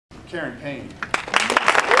Karen Payne.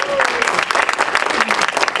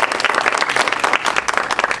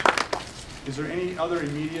 Is there any other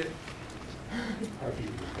immediate? Harvey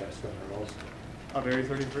was best on her also. Of Area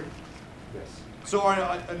 33? Yes. So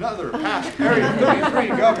another past Area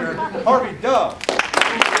 33 Governor, Harvey Dove.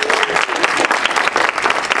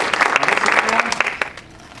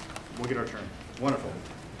 We'll get our turn. Wonderful.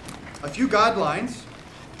 A few guidelines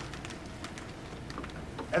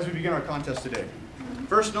as we begin our contest today.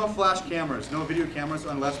 First, no flash cameras, no video cameras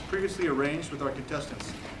unless previously arranged with our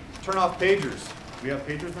contestants. Turn off pagers. We have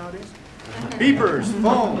pagers nowadays? Beepers,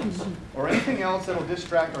 phones, or anything else that will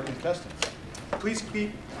distract our contestants. Please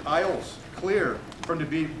keep aisles clear from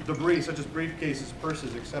debris such as briefcases,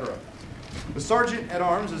 purses, etc. The Sergeant at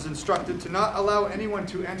Arms is instructed to not allow anyone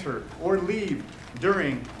to enter or leave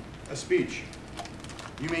during a speech.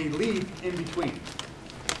 You may leave in between.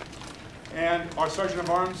 And our Sergeant of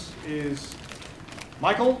Arms is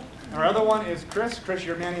Michael. Our other one is Chris. Chris,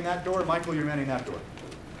 you're manning that door. Michael, you're manning that door.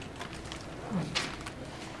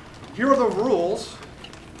 Here are the rules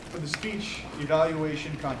for the speech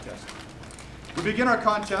evaluation contest. We begin our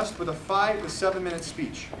contest with a 5 to 7 minute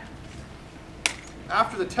speech.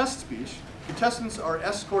 After the test speech, contestants are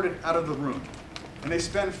escorted out of the room, and they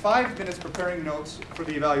spend 5 minutes preparing notes for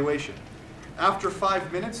the evaluation. After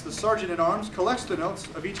 5 minutes, the Sergeant at Arms collects the notes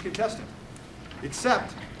of each contestant,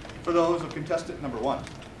 except for those of contestant number 1.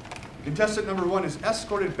 Contestant number 1 is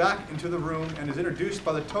escorted back into the room and is introduced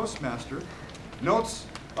by the Toastmaster. Notes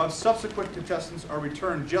of subsequent contestants are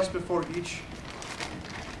returned just before each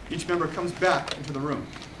member comes back into the room.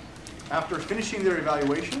 After finishing their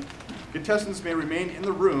evaluation, contestants may remain in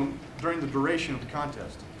the room during the duration of the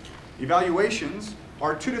contest. Evaluations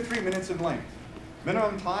are 2 to 3 minutes in length.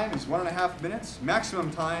 Minimum time is 1.5 minutes.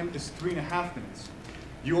 Maximum time is 3.5 minutes.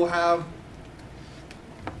 You will have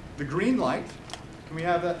the green light. Can we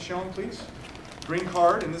have that shown, please? Green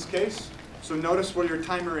card in this case. So notice where your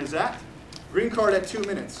timer is at. Green card at 2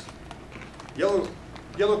 minutes. Yellow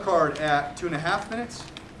card at 2.5 minutes.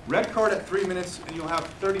 Red card at 3 minutes, and you'll have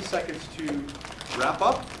 30 seconds to wrap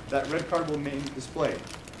up. That red card will remain displayed.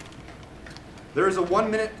 There is a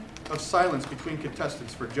 1 minute of silence between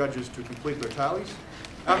contestants for judges to complete their tallies.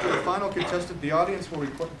 After the final contestant, the audience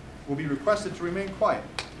will be requested to remain quiet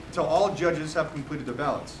until all judges have completed their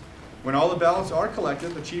ballots. When all the ballots are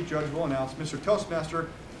collected, the Chief Judge will announce, Mr. Toastmaster,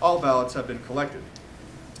 all ballots have been collected.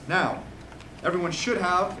 Now, everyone should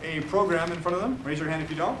have a program in front of them. Raise your hand if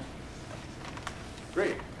you don't.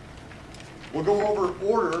 Great. We'll go over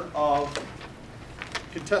order of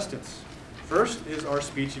contestants. First is our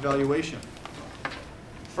speech evaluation.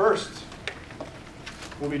 First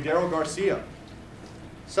will be Daryl Garcia.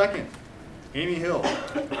 Second, Amy Hill.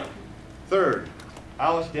 Third,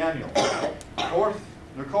 Alice Daniel. Fourth,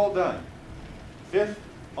 Nicole Dunn. Fifth,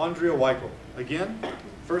 Andrea Weichel. Again,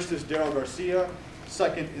 first is Daryl Garcia.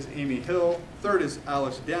 Second is Amy Hill. Third is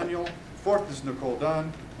Alice Daniel. Fourth is Nicole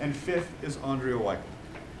Dunn. And fifth is Andrea Weichel.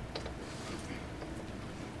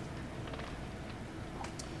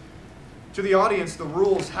 To the audience, the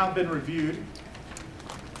rules have been reviewed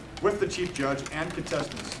with the Chief Judge and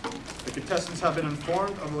contestants. The contestants have been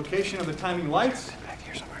informed of the location of the timing lights.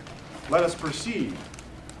 Let us proceed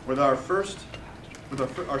with our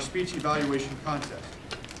speech evaluation contest.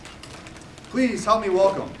 Please help me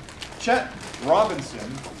welcome Chet Robinson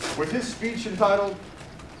with his speech entitled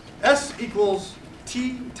S equals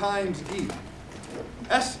T times E.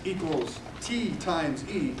 S equals T times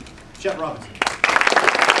E. Chet Robinson.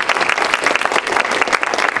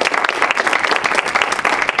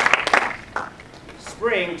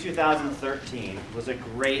 Spring 2013 was a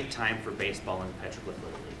great time for baseball in the Petroglyph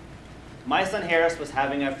Little League. My son Harris was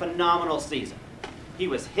having a phenomenal season. He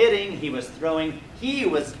was hitting, he was throwing, he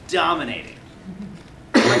was dominating.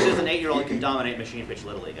 Which is an 8-year-old can dominate machine pitch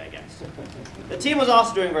Little League, I guess. The team was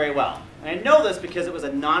also doing very well. And I know this because it was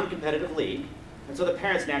a non-competitive league, and so the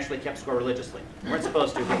parents naturally kept score religiously. We weren't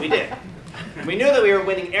supposed to, but we did. We knew that we were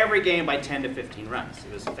winning every game by 10 to 15 runs.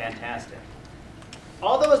 It was fantastic.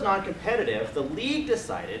 Although it was non-competitive, the league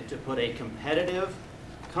decided to put a competitive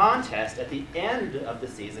contest at the end of the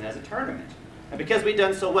season as a tournament. And because we'd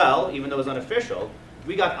done so well, even though it was unofficial,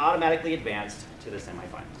 we got automatically advanced to the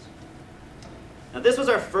semifinals. Now this was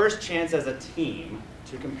our first chance as a team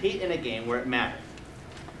to compete in a game where it mattered.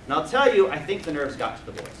 And I'll tell you, I think the nerves got to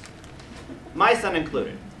the boys. My son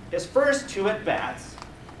included. His first 2 at-bats,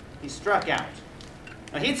 he struck out.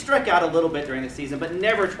 Now he'd struck out a little bit during the season, but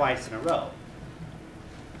never twice in a row.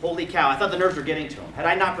 Holy cow, I thought the nerves were getting to him. Had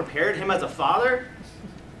I not prepared him as a father?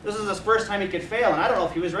 This was his first time he could fail, and I don't know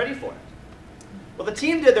if he was ready for it. Well, the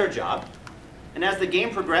team did their job. And as the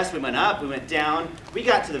game progressed, we went up, we went down. We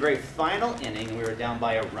got to the very final inning, and we were down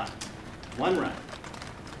by a run. 1 run.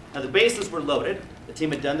 Now the bases were loaded. The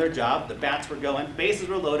team had done their job. The bats were going. Bases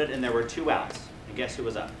were loaded, and there were 2 outs. And guess who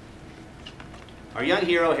was up? Our young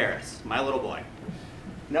hero, Harris, my little boy.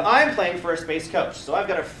 Now I'm playing first base coach, so I've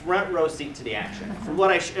got a front row seat to the action. For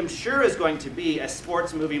what I am sure is going to be a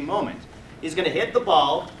sports movie moment. He's going to hit the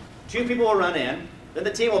ball, 2 people will run in, then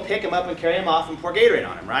the team will pick him up and carry him off and pour Gatorade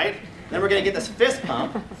on him, right? Then we're going to get this fist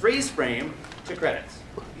pump, freeze frame, to credits.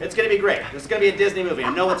 It's going to be great. This is going to be a Disney movie.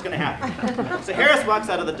 I know what's going to happen. So Harris walks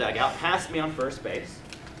out of the dugout, past me on first base,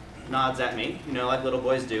 nods at me, you know, like little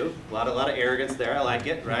boys do. A lot of arrogance there. I like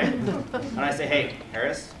it, right? And I say, hey,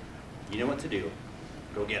 Harris, you know what to do.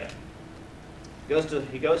 Go get it.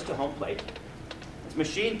 He goes to home plate. It's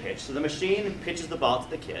machine pitch, so the machine pitches the ball to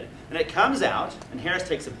the kid, and it comes out, and Harris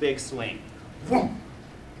takes a big swing.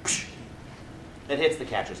 It hits the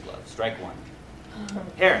catcher's glove, strike 1.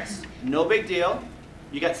 Harris, no big deal.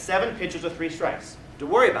 You got 7 pitches with 3 strikes. Don't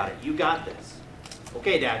worry about it, you got this.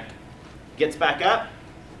 Okay, Dad. Gets back up,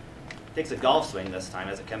 takes a golf swing this time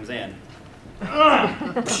as it comes in.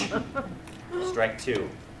 Strike 2.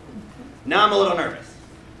 Now I'm a little nervous.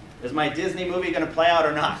 Is my Disney movie going to play out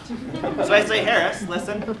or not? So I say, Harris,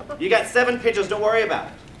 listen, you got 7 pitches, don't worry about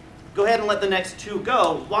it. Go ahead and let the next 2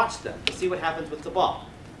 go, watch them, see what happens with the ball.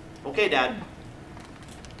 Okay, Dad.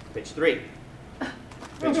 Pitch 3.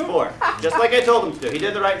 Pitch 4. Just like I told him to. He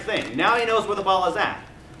did the right thing. Now he knows where the ball is at.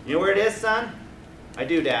 You know where it is, son? I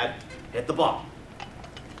do, Dad. Hit the ball.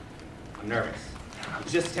 I'm nervous. He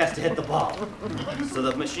just has to hit the ball. So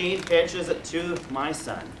the machine pitches it to my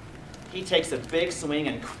son. He takes a big swing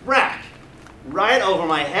and crack! Right over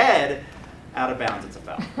my head. Out of bounds, it's a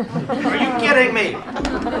foul. Are you kidding me?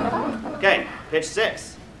 Okay, pitch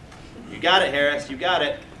 6. You got it, Harris, you got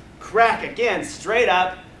it. Crack again, straight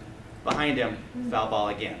up. Behind him, foul ball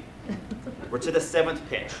again. We're to the 7th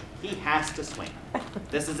pitch. He has to swing.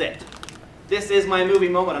 This is it. This is my movie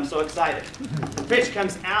moment. I'm so excited. The pitch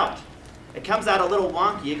comes out. It comes out a little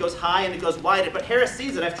wonky. It goes high and it goes wide, but Harris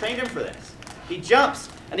sees it. I've trained him for this. He jumps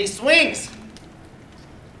and he swings.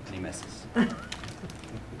 And he misses. The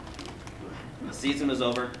season was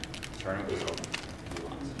over. The tournament was over. He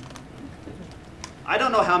lost. I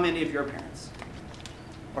don't know how many of your parents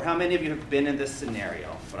or how many of you have been in this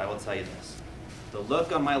scenario, but I will tell you this. The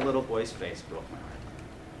look on my little boy's face broke my heart.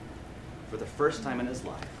 For the first time in his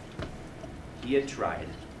life, he had tried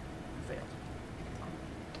and failed.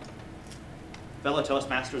 Fellow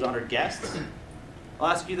Toastmasters, honored guests, I'll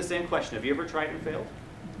ask you the same question. Have you ever tried and failed?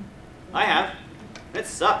 I have. It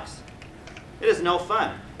sucks. It is no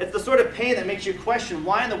fun. It's the sort of pain that makes you question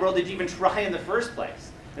why in the world did you even try in the first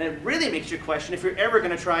place? And it really makes you question if you're ever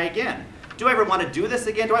going to try again. Do I ever want to do this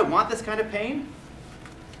again? Do I want this kind of pain?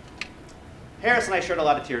 Harris and I shed a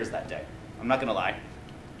lot of tears that day. I'm not going to lie.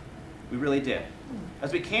 We really did.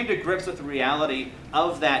 As we came to grips with the reality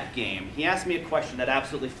of that game, he asked me a question that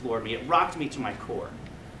absolutely floored me. It rocked me to my core.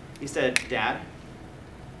 He said, Dad,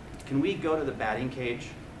 can we go to the batting cage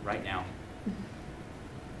right now?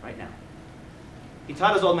 Right now. He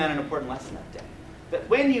taught his old man an important lesson that day. That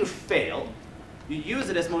when you fail, you use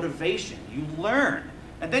it as motivation. You learn.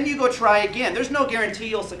 And then you go try again. There's no guarantee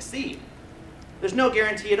you'll succeed. There's no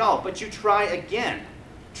guarantee at all, but you try again.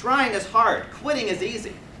 Trying is hard. Quitting is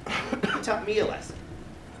easy. He taught me a lesson.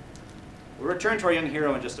 We'll return to our young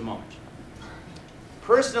hero in just a moment.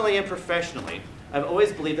 Personally and professionally, I've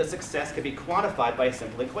always believed that success can be quantified by a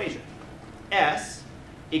simple equation. S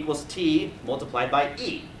equals T multiplied by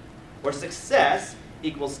E, where success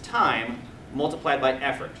equals time multiplied by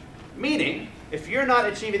effort. Meaning, if you're not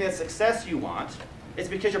achieving the success you want, it's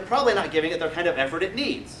because you're probably not giving it the kind of effort it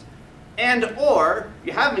needs. And or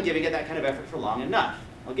you haven't been giving it that kind of effort for long enough.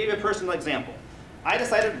 I'll give you a personal example. I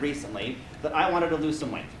decided recently that I wanted to lose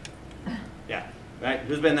some weight. Yeah, right?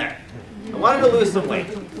 Who's been there? I wanted to lose some weight.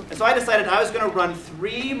 And so I decided I was going to run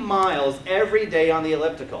 3 miles every day on the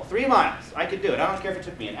elliptical. 3 miles. I could do it. I don't care if it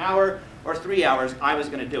took me an hour or 3 hours. I was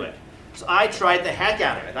going to do it. So I tried the heck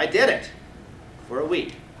out of it. I did it for a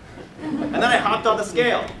week. And then I hopped on the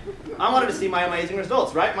scale. I wanted to see my amazing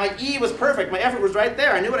results, right? My E was perfect. My effort was right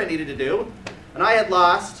there. I knew what I needed to do. And I had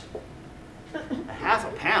lost a half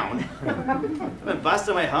a pound. I've been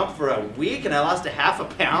busting my hump for a week and I lost a half a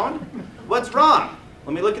pound? What's wrong?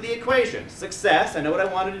 Let me look at the equation. Success, I know what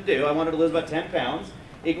I wanted to do. I wanted to lose about 10 pounds,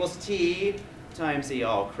 equals T times E.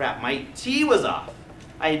 Oh crap, my T was off.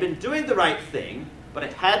 I had been doing the right thing, but I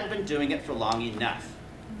hadn't been doing it for long enough.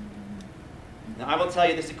 Now I will tell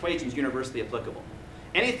you this equation is universally applicable.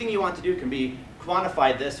 Anything you want to do can be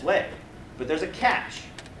quantified this way, but there's a catch.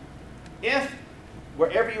 If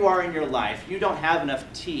wherever you are in your life, you don't have enough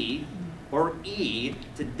T or E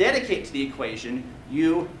to dedicate to the equation,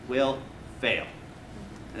 you will fail.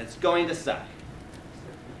 And it's going to suck.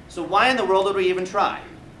 So why in the world would we even try?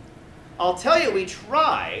 I'll tell you we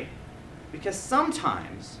try because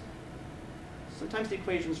sometimes the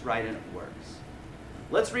equation's right and it works.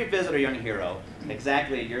 Let's revisit our young hero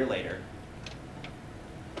exactly a year later,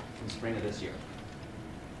 in spring of this year.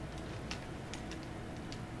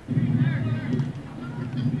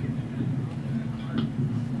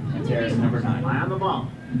 That's Harris, number 9. Eye on the ball.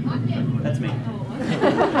 That's me. Eye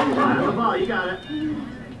on the ball, you got it.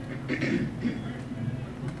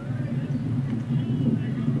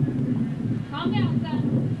 Calm down, son.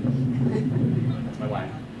 That's my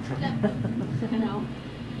wife. I know.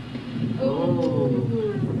 Oh.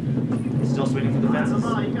 Still swinging for the Eye on the fences.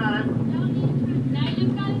 ball, you got it. Now you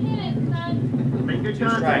just gotta hit it, son. Make good 2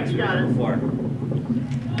 contact, strikes, you we got did it. before.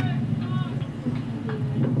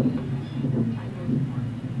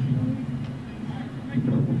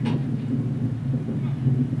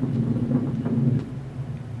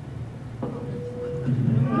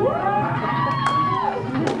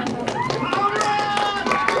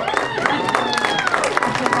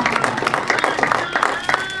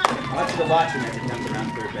 Watch the watchman as he comes around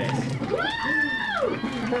third base.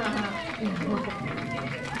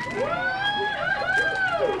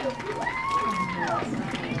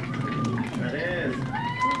 That is.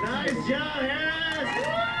 Nice job, Harris!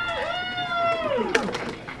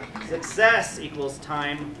 Success equals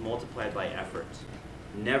time multiplied by effort.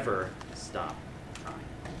 Never stop trying.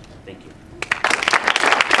 Thank you.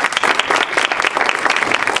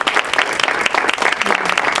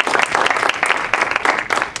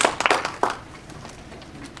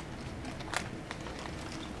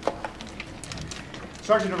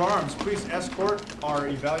 Sergeant of Arms, please escort our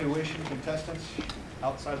evaluation contestants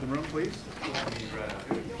outside the room, please.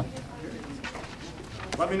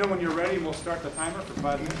 Let me know when you're ready and we'll start the timer for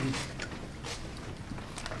 5 minutes.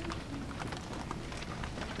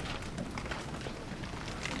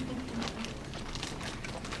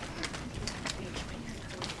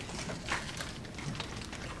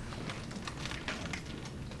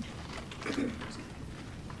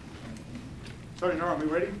 Sergeant of Arms, are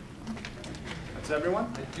we ready? That's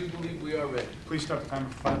everyone? I do believe we are ready. Please start the timer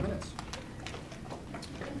for 5 minutes.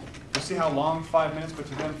 We'll see how long 5 minutes, but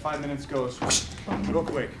to them 5 minutes goes whoosh, real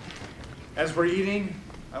quick. As we're eating,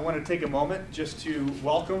 I want to take a moment just to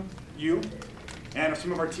welcome you and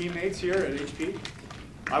some of our teammates here at HP.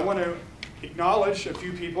 I want to acknowledge a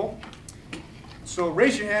few people. So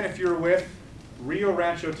raise your hand if you're with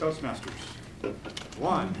Rancho Toastmasters.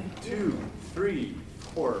 1, 2, 3,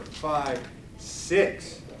 4, 5,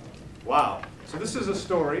 6. Wow. So this is a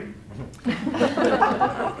story. We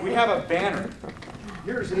have a banner.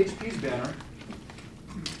 Here's HP's banner.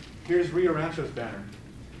 Here's Rio Rancho's banner.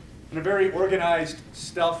 In a very organized,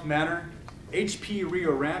 stealth manner, HP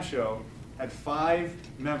Rio Rancho had 5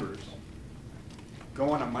 members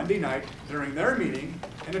go on a Monday night during their meeting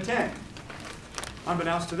and attend.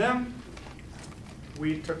 Unbeknownst to them,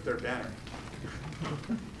 we took their banner.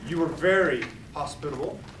 You were very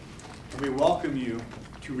hospitable, and we welcome you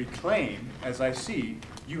to reclaim, as I see,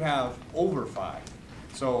 you have over 5.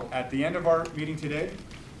 So at the end of our meeting today,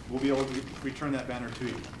 we'll be able to return that banner to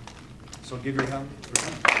you. So give your hand for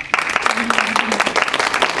them.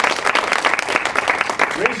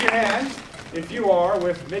 Raise your hand if you are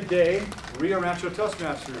with midday Rio Rancho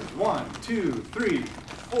Toastmasters. 1, 2, 3,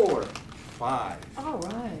 4, 5. All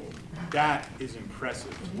right. That is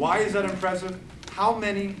impressive. Why is that impressive? How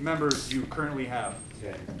many members do you currently have?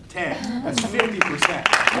 10. That's 50%.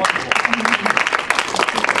 Wonderful.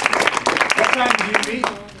 What time do you meet?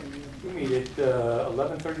 We meet at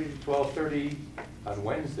 11:30 to 12:30 on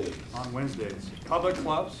Wednesdays. On Wednesdays. Public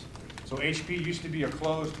clubs. So HP used to be a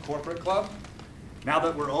closed corporate club. Now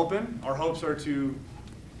that we're open, our hopes are to,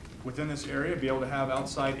 within this area, be able to have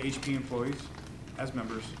outside HP employees as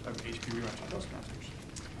members of HP Rancho Toastmasters.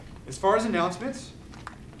 As far as announcements,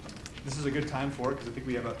 this is a good time for it because I think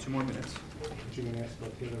we have about 2 more minutes. What you going to ask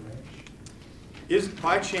about Taylor Ranch? Is,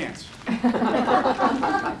 by chance,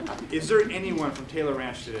 is there anyone from Taylor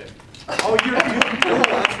Ranch today? Oh, you. Oh,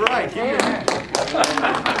 that's right. Give me your hand.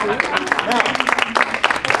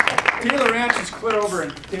 Now, Taylor Ranch is clear over in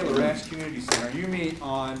Taylor Ranch Community Center. You meet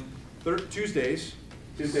on Tuesdays.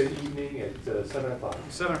 Tuesday evening at 7 o'clock.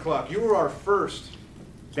 7 o'clock. You were our first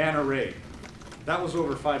banner raid. That was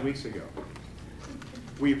over 5 weeks ago.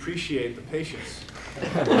 We appreciate the patience.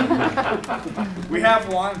 We have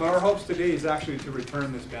one, but our hopes today is actually to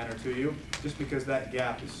return this banner to you, just because that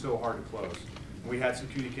gap is so hard to close. We had some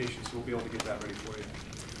communication, so we'll be able to get that ready for you.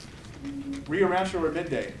 Rio Rancho or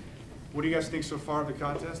midday. What do you guys think so far of the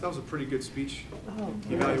contest? That was a pretty good speech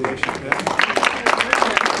evaluation.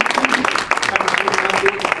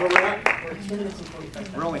 Where we're at?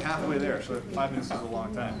 We're only halfway there, so 5 minutes is a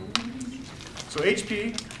long time. So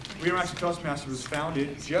HP, Rio Rancho Toastmasters, was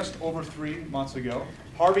founded just over 3 months ago.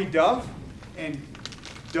 Harvey Dove and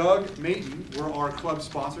Doug Mayton were our club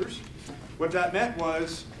sponsors. What that meant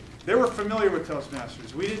was they were familiar with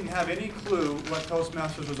Toastmasters. We didn't have any clue what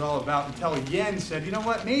Toastmasters was all about until Yen said, you know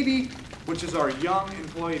what, maybe, which is our young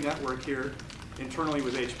employee network here internally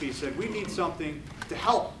with HP, said we need something to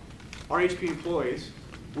help our HP employees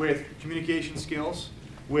with communication skills,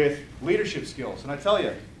 with leadership skills. And I tell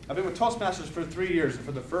you, I've been with Toastmasters for 3 years, and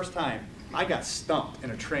for the first time, I got stumped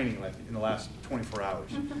in a training like in the last 24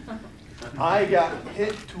 hours. I got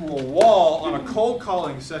hit to a wall on a cold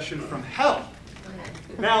calling session from hell.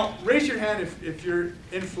 Now, raise your hand if you're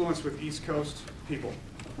influenced with East Coast people.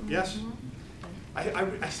 Yes?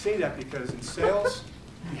 I say that because in sales,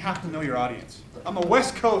 you have to know your audience. I'm a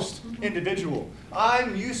West Coast individual.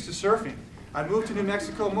 I'm used to surfing. I moved to New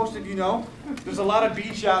Mexico. Most of you know there's a lot of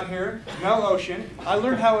beach out here, no ocean. I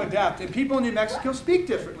learned how to adapt. And people in New Mexico speak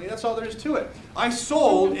differently. That's all there is to it. I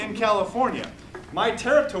sold in California. My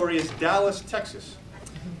territory is Dallas, Texas.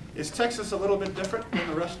 Is Texas a little bit different than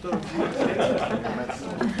the rest of the United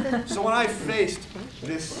States? So when I faced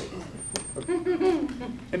this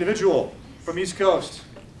individual from East Coast,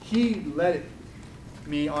 he led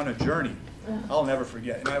me on a journey I'll never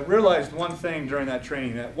forget. And I realized one thing during that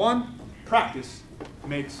training, that one, practice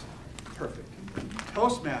makes perfect.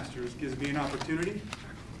 Toastmasters gives me an opportunity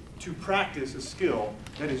to practice a skill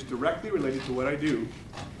that is directly related to what I do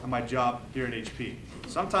on my job here at HP.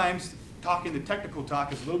 Sometimes talking the technical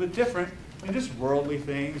talk is a little bit different than just worldly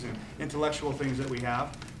things and intellectual things that we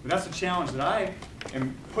have. But that's the challenge that I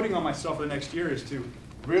am putting on myself for the next year, is to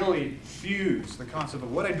really fuse the concept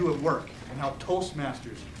of what I do at work and how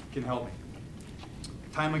Toastmasters can help me.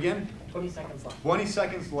 Time again? 20 seconds left. 20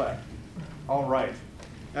 seconds left. All right.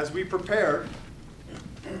 As we prepare,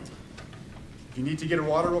 if you need to get a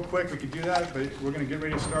water real quick, we can do that, but we're going to get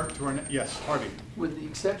ready to start to our yes, Harvey. With the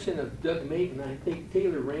exception of Doug Mayton, I think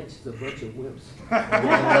Taylor Ranch is a bunch of wimps.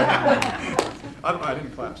 I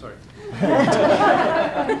didn't clap, sorry.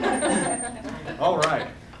 All right.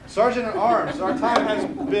 Sergeant at Arms, our time has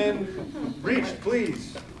been reached.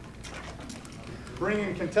 Please bring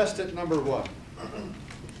in contestant number 1.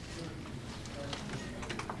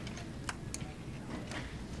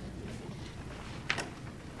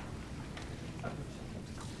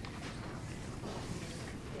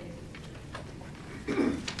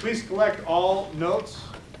 Please collect all notes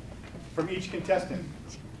from each contestant.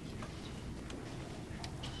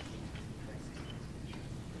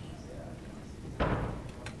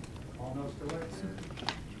 All notes collected.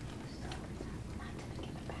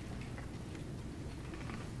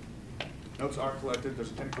 Notes are collected.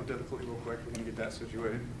 There's a technical difficulty real quick. We're going to get that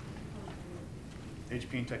situated.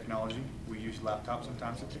 HP and technology. We use laptops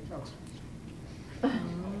sometimes to take notes.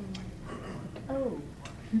 Oh.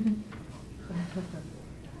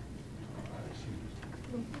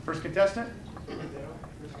 First contestant?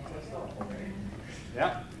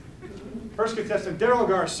 Yeah. First contestant, Daryl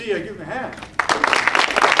Garcia. Give him a hand.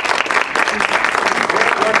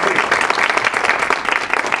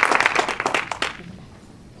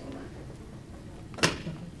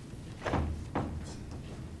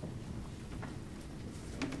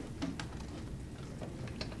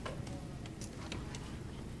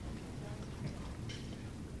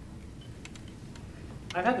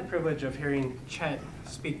 I've had the privilege of hearing Chet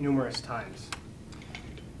speak numerous times.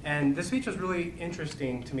 And this speech was really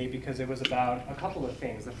interesting to me because it was about a couple of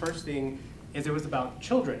things. The first thing is it was about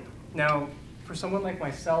children. Now, for someone like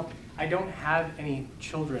myself, I don't have any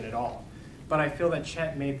children at all. But I feel that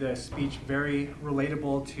Chet made the speech very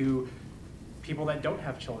relatable to people that don't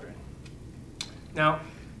have children. Now,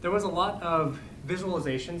 there was a lot of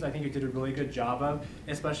visualizations I think you did a really good job of,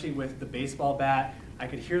 especially with the baseball bat. I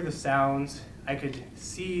could hear the sounds. I could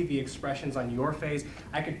see the expressions on your face.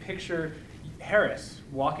 I could picture Harris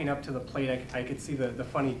walking up to the plate. I could see the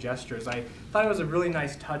funny gestures. I thought it was a really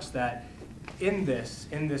nice touch that in this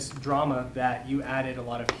drama that you added a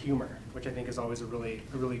lot of humor, which I think is always a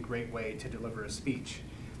really great way to deliver a speech.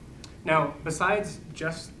 Now, besides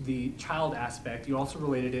just the child aspect, you also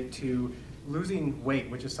related it to losing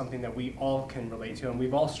weight, which is something that we all can relate to and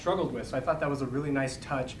we've all struggled with. So I thought that was a really nice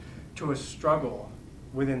touch to a struggle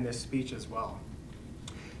within this speech as well.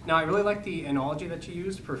 Now, I really like the analogy that you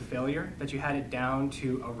used for failure, that you had it down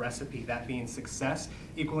to a recipe, that being success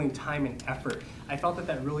equaling time and effort. I felt that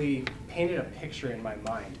that really painted a picture in my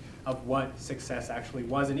mind of what success actually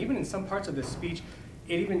was. And even in some parts of this speech,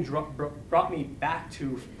 it even brought me back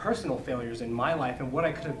to personal failures in my life and what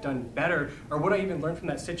I could have done better, or what I even learned from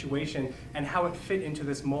that situation and how it fit into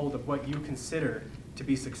this mold of what you consider to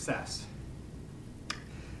be success.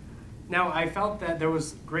 Now, I felt that there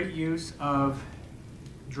was great use of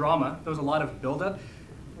drama. There was a lot of buildup.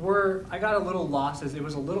 Where I got a little lost as it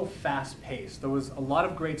was a little fast-paced. There was a lot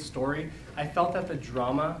of great story. I felt that the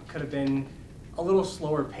drama could have been a little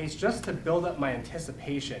slower paced just to build up my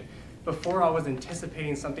anticipation. Before I was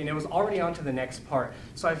anticipating something, it was already on to the next part.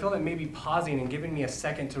 So I feel that maybe pausing and giving me a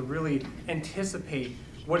second to really anticipate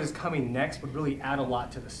what is coming next would really add a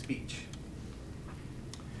lot to the speech.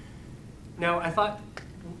 Now, I thought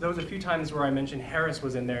there was a few times where I mentioned Harris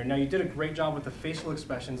was in there. Now, you did a great job with the facial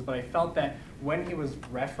expressions, but I felt that when he was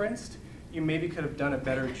referenced, you maybe could have done a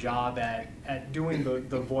better job at doing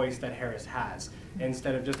the voice that Harris has.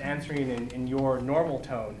 Instead of just answering in your normal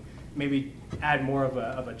tone, maybe add more of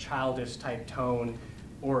a childish type tone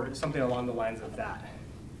or something along the lines of that.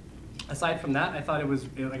 Aside from that, I thought it was,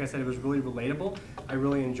 like I said, it was really relatable. I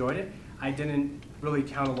really enjoyed it. I didn't really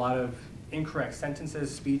count a lot of incorrect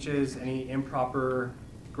sentences, speeches, any improper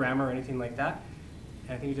grammar, or anything like that.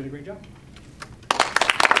 And I think you did a great job.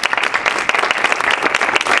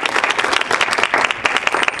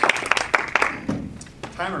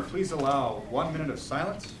 Timer, please allow 1 minute of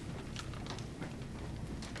silence.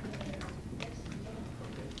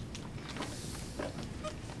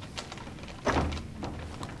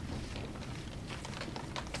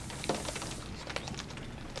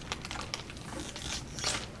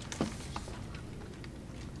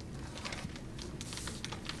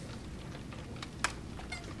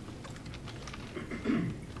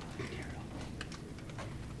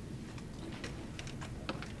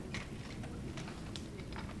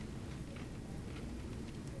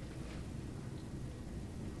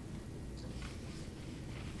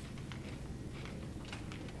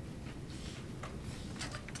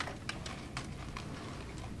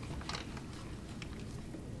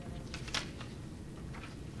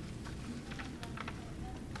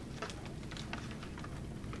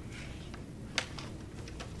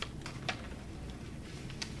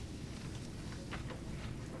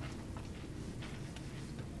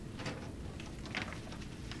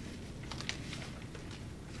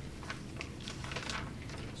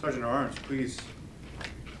 Sergeant at Arms, please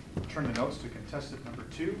turn the notes to contestant number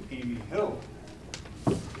 2, Amy Hill.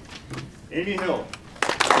 Amy Hill.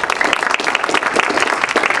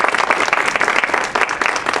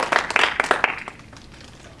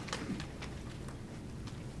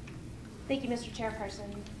 Thank you, Mr.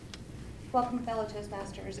 Chairperson. Welcome, fellow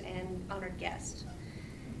Toastmasters and honored guests.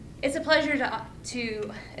 It's a pleasure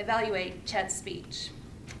to evaluate Chet's speech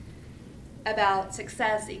about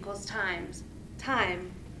success equals time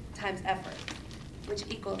times effort, which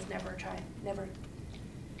equals never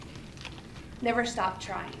stop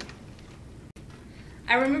trying.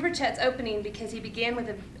 I remember Chet's opening because he began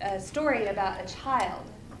with a story about a child,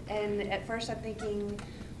 and at first I'm thinking,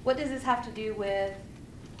 what does this have to do with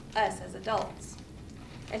us as adults?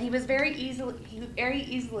 And he very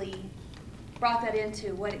easily brought that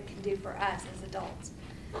into what it can do for us as adults.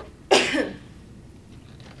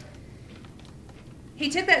 He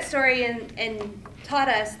took that story and taught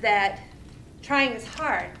us that trying is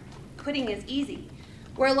hard, quitting is easy.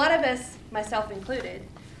 Where a lot of us, myself included,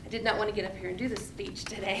 I did not want to get up here and do this speech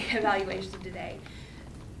today, evaluation today,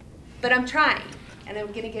 but I'm trying, and I'm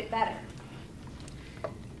going to get better.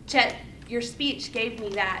 Chet, your speech gave me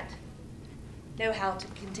that know-how to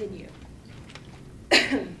continue.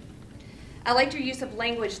 I liked your use of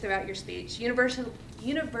language throughout your speech.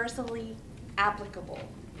 Universally applicable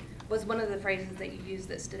was one of the phrases that you used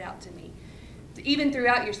that stood out to me. Even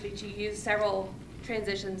throughout your speech, you used several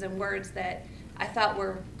transitions and words that I thought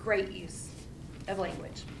were great use of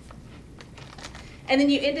language. And then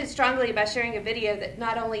you ended strongly by sharing a video that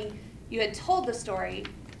not only you had told the story,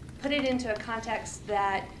 put it into a context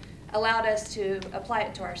that allowed us to apply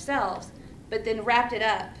it to ourselves, but then wrapped it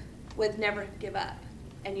up with never give up.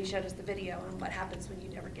 And you showed us the video on what happens when you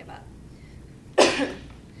never give up. A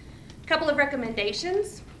couple of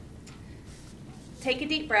recommendations. Take a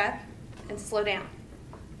deep breath and slow down.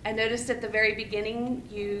 I noticed at the very beginning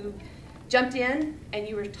you jumped in and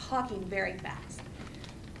you were talking very fast.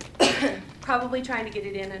 Probably trying to get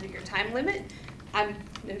it in under your time limit. I'm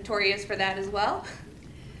notorious for that as well.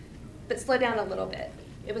 But slow down a little bit.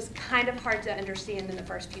 It was kind of hard to understand in the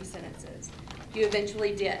first few sentences. You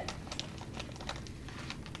eventually did.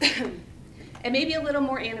 And maybe a little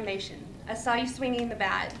more animation. I saw you swinging the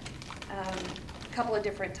bat a couple of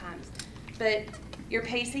different times. But your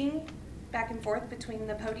pacing back and forth between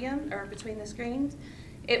the podium or between the screens.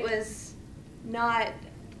 It was not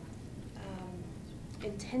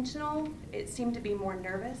intentional. It seemed to be more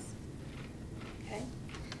nervous.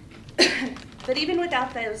 Okay. But even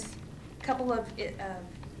without those couple of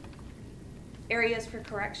areas for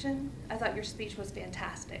correction, I thought your speech was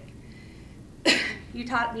fantastic. You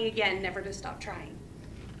taught me again never to stop trying.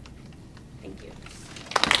 Thank you.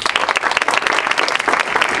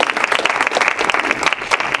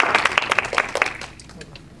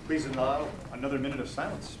 Please allow another minute of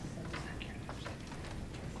silence.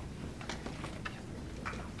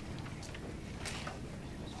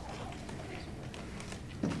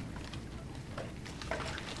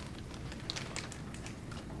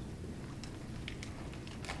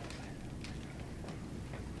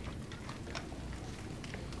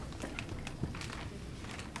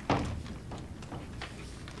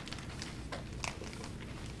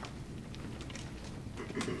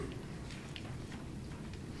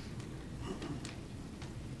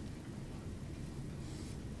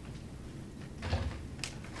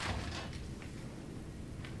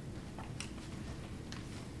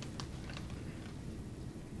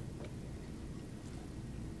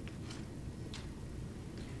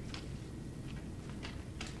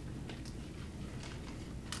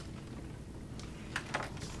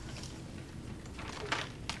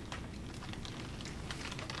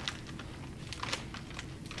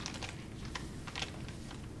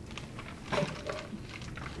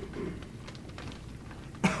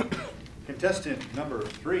 Contestant number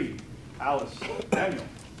 3, Alice Daniel.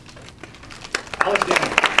 Alice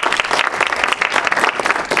Daniel.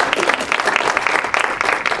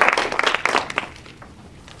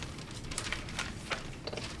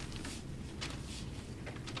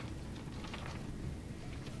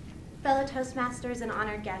 Fellow Toastmasters and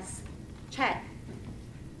honored guests, Chet,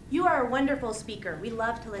 you are a wonderful speaker. We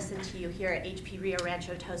love to listen to you here at HP Rio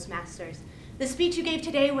Rancho Toastmasters. The speech you gave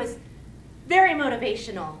today was very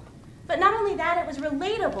motivational. But not only that, it was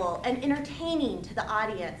relatable and entertaining to the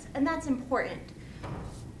audience, and that's important.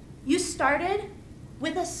 You started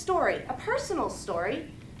with a story, a personal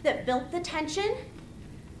story, that built the tension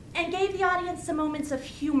and gave the audience some moments of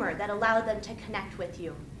humor that allowed them to connect with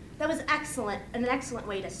you. That was excellent, an excellent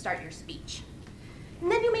way to start your speech.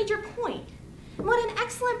 And then you made your point. And what an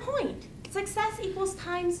excellent point. Success equals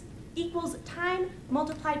time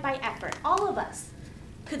multiplied by effort. All of us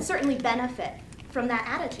could certainly benefit from that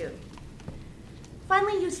attitude.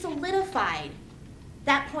 Finally, you solidified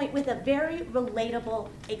that point with a very relatable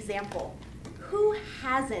example. Who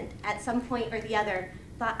hasn't, at some point or the other,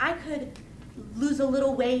 thought I could lose a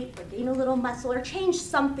little weight or gain a little muscle or change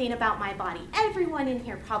something about my body? Everyone in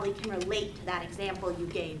here probably can relate to that example you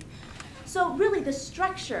gave. So really the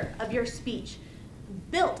structure of your speech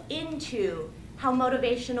built into how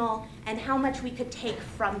motivational and how much we could take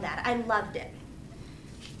from that. I loved it.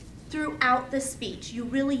 Throughout the speech, you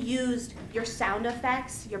really used your sound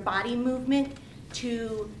effects, your body movement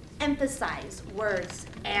to emphasize words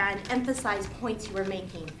and emphasize points you were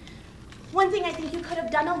making. One thing I think you could have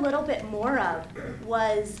done a little bit more of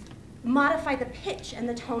was modify the pitch and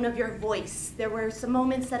the tone of your voice. There were some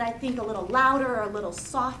moments that I think a little louder or a little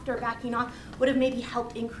softer backing off would have maybe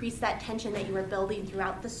helped increase that tension that you were building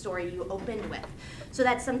throughout the story you opened with. So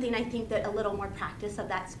that's something I think that a little more practice of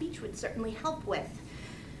that speech would certainly help with.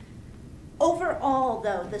 Overall,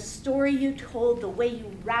 though, the story you told, the way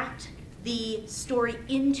you wrapped the story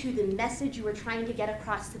into the message you were trying to get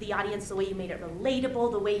across to the audience, the way you made it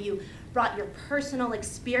relatable, the way you brought your personal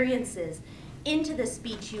experiences into the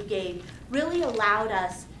speech you gave, really allowed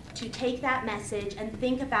us to take that message and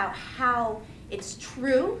think about how it's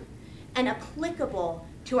true and applicable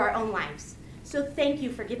to our own lives. So thank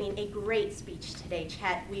you for giving a great speech today,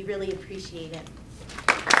 Chet. We really appreciate it.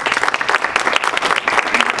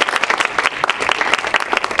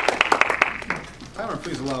 Timer,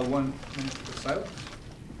 please allow 1 minute of silence.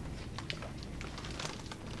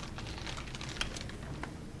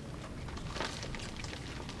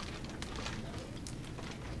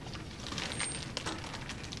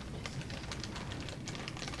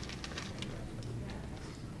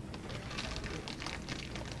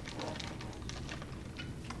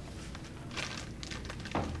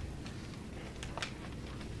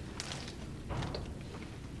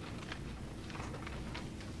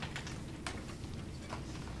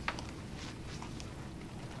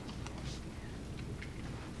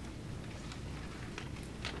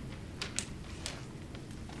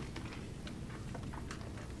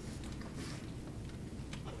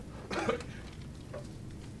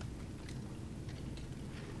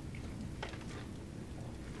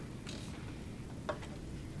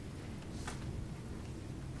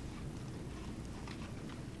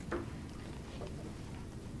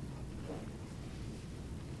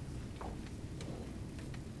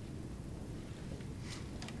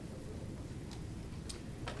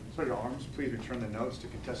 So your arms, please return the notes to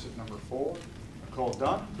contestant number 4, Nicole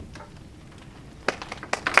Dunn.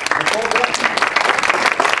 Nicole Dunn.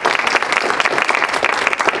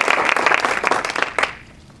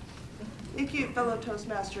 Thank you, fellow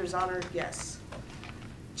Toastmasters, honored guests.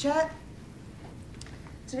 Chet,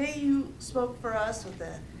 today you spoke for us with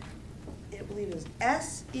the, I believe it was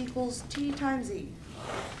S equals T times E.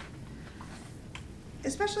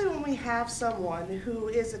 Especially when we have someone who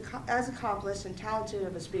is as accomplished and talented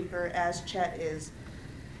of a speaker as Chet is,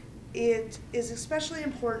 it is especially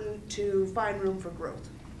important to find room for growth.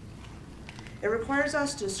 It requires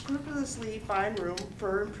us to scrupulously find room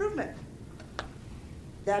for improvement.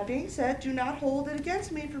 That being said, do not hold it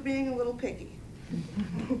against me for being a little picky.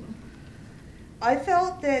 I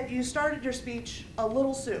felt that you started your speech a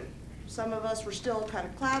little soon. Some of us were still kind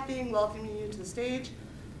of clapping, welcoming you to the stage.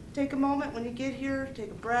 Take a moment when you get here,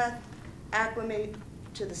 take a breath, acclimate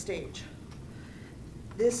to the stage.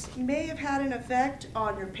 This may have had an effect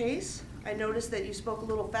on your pace. I noticed that you spoke a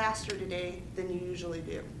little faster today than you usually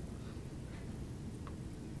do.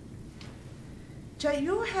 Chet,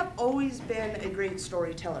 you have always been a great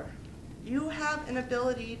storyteller. You have an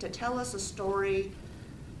ability to tell us a story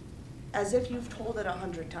as if you've told it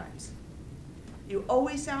 100 times. You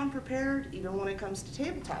always sound prepared, even when it comes to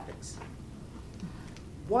table topics.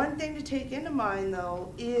 One thing to take into mind,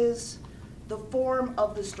 though, is the form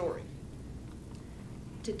of the story.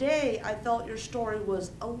 Today, I felt your story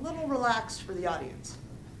was a little relaxed for the audience.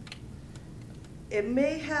 It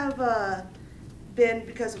may have been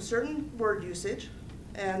because of certain word usage,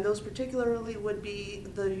 and those particularly would be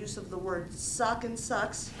the use of the word suck and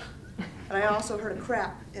sucks, and I also heard a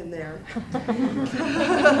crap in there,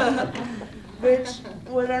 which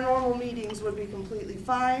with our normal meetings would be completely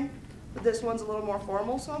fine, but this one's a little more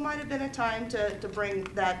formal, so it might have been a time to bring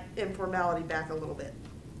that informality back a little bit.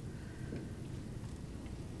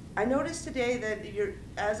 I noticed today that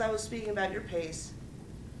as I was speaking about your pace,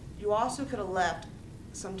 you also could have left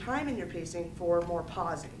some time in your pacing for more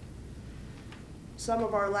pausing. Some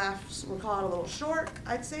of our laughs were caught a little short.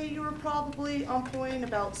 I'd say you were probably on point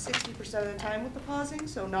about 60% of the time with the pausing,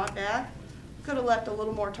 so not bad. Could have left a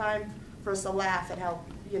little more time for us to laugh at how,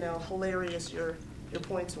 hilarious your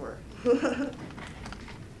points were.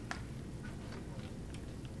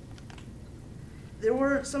 There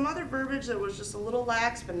were some other verbiage that was just a little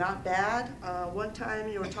lax, but not bad. One time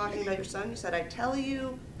you were talking about your son, you said, "I tell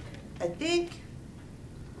you, I think."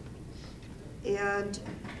 And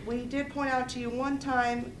we did point out to you one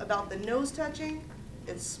time about the nose touching.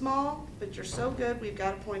 It's small, but you're so good, we've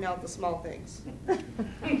got to point out the small things.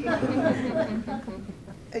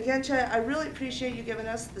 Again, Chet, I really appreciate you giving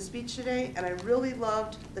us the speech today, and I really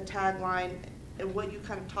loved the tagline and what you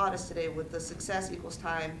kind of taught us today with the success equals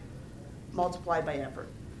time multiplied by effort.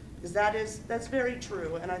 Because that's very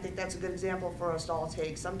true, and I think that's a good example for us to all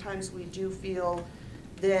take. Sometimes we do feel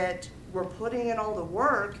that we're putting in all the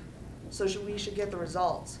work, so we should get the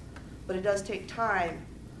results. But it does take time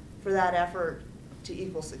for that effort to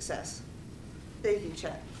equal success. Thank you,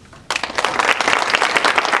 Chet.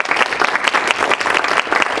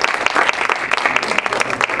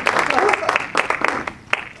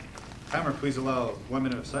 Timer, please allow 1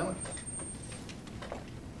 minute of silence.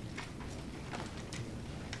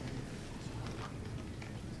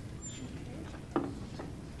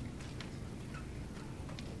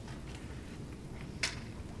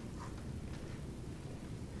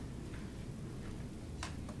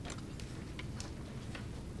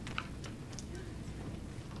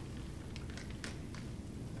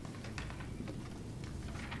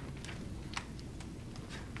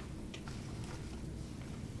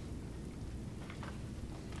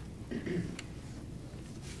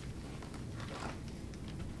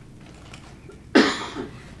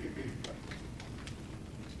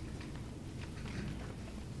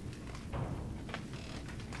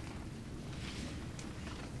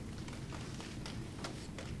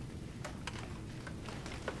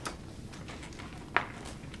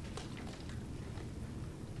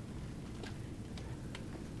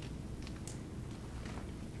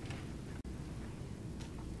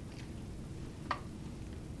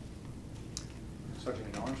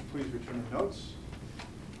 Subject in orange, please return the notes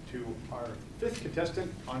to our 5th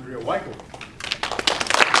contestant, Andrea Weichel.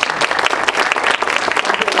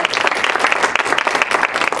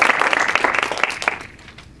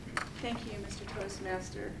 Thank you, Mr.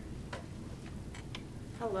 Toastmaster.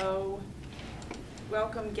 Hello.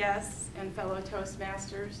 Welcome guests and fellow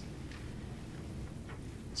Toastmasters.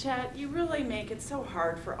 Chet, you really make it so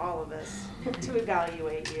hard for all of us to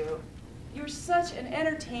evaluate you. You're such an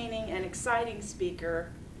entertaining and exciting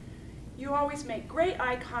speaker. You always make great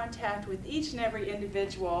eye contact with each and every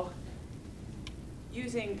individual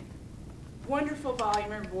using wonderful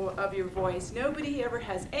volume of your voice. Nobody ever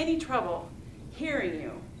has any trouble hearing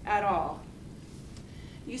you at all.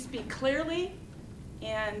 You speak clearly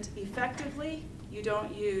and effectively. You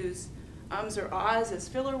don't use ums or ahs as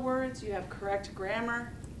filler words. You have correct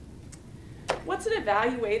grammar. What's an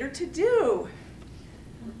evaluator to do?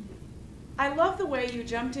 I love the way you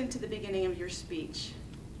jumped into the beginning of your speech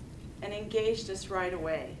and engaged us right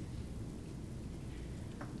away.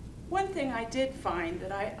 One thing I did find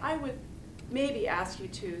that I would maybe ask you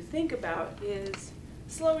to think about is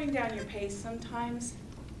slowing down your pace sometimes.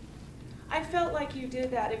 I felt like you did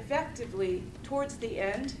that effectively towards the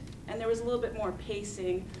end, and there was a little bit more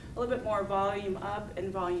pacing, a little bit more volume up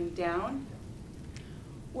and volume down.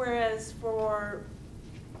 Whereas for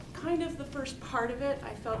kind of the first part of it,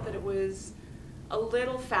 I felt that it was a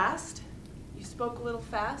little fast. You spoke a little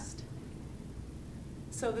fast,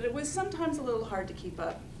 so that it was sometimes a little hard to keep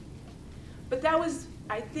up. But that was,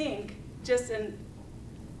 I think, just an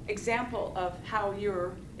example of how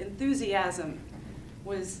your enthusiasm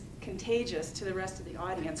was contagious to the rest of the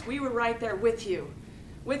audience. We were right there with you,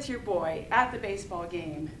 with your boy, at the baseball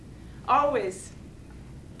game, always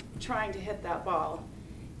trying to hit that ball.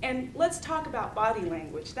 And let's talk about body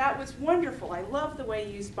language. That was wonderful. I love the way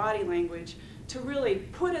you used body language to really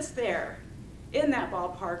put us there in that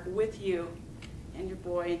ballpark with you and your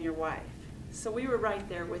boy and your wife. So we were right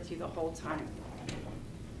there with you the whole time.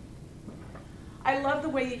 I love the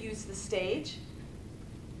way you used the stage,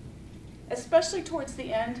 especially towards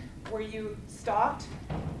the end where you stopped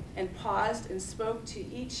and paused and spoke to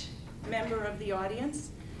each member of the audience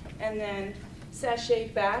and then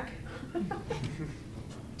sashayed back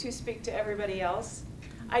to speak to everybody else.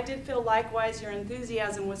 I did feel likewise your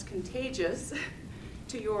enthusiasm was contagious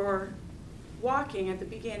to your walking at the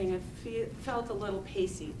beginning. It felt a little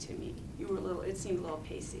pacey to me. It seemed a little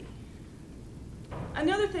pacey.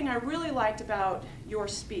 Another thing I really liked about your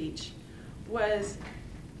speech was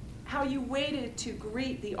how you waited to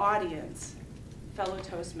greet the audience, fellow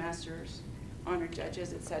Toastmasters, honored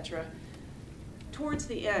judges, etc., towards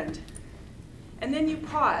the end. And then you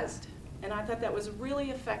paused, and I thought that was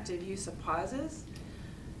really effective use of pauses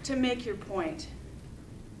to make your point.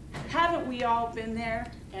 Haven't we all been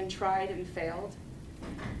there and tried and failed?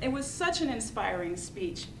 It was such an inspiring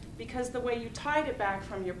speech because the way you tied it back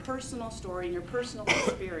from your personal story and your personal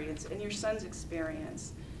experience and your son's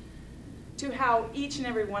experience to how each and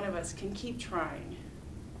every one of us can keep trying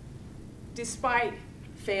despite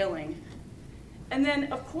failing. And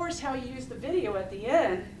then, of course, how you used the video at the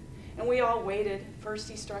end, and we all waited. First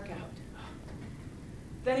he struck out.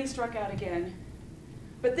 Then he struck out again.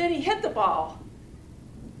 But then he hit the ball,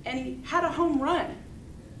 and he had a home run.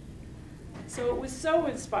 So it was so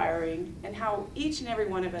inspiring, and how each and every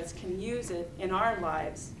one of us can use it in our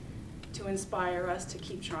lives to inspire us to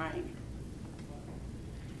keep trying.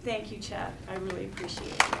 Thank you, Chad. I really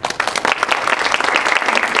appreciate it.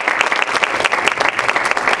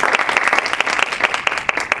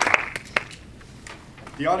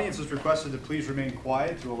 The audience is requested to please remain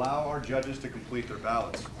quiet to allow our judges to complete their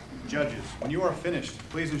ballots. Judges, when you are finished,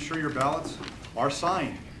 please ensure your ballots are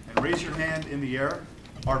signed and raise your hand in the air.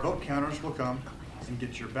 Our vote counters will come and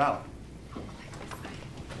get your ballot.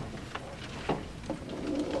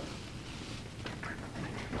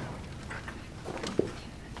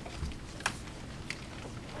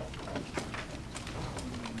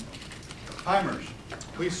 Timers,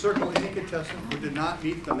 please circle any contestant who did not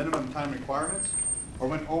meet the minimum time requirements or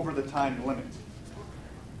went over the time limit.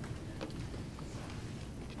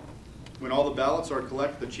 When all the ballots are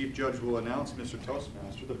collected, the Chief Judge will announce, Mr.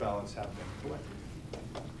 Toastmaster, the ballots have been collected.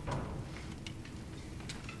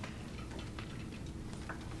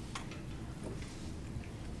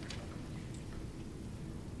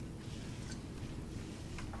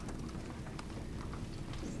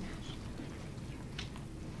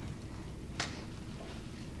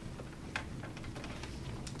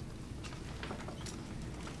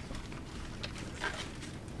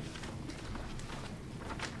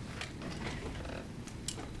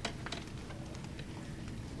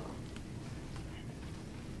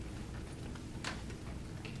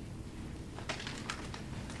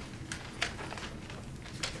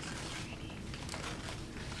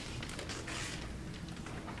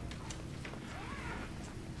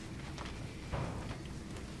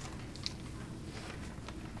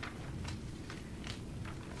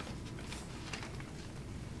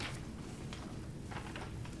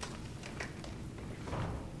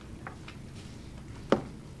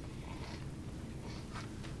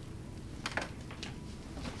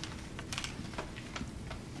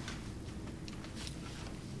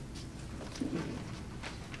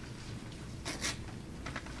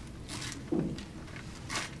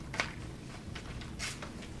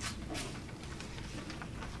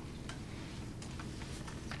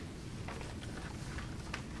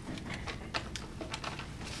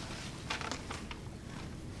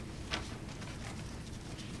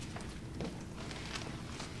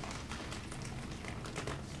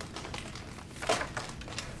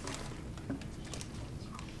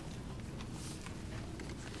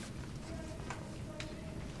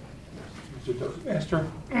 Mr. Toastmaster.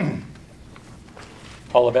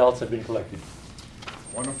 All the ballots have been collected.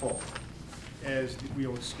 Wonderful. As we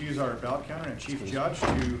will excuse our ballot counter and chief judge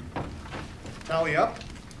to tally up.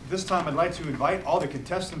 This time I'd like to invite all the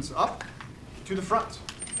contestants up to the front.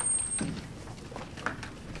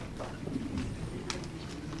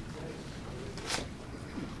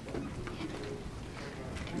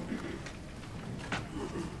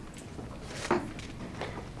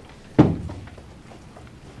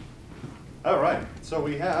 All right, so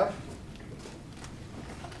we have,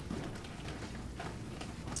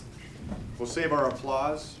 we'll save our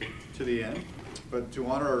applause to the end, but to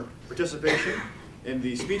honor our participation in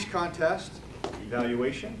the speech contest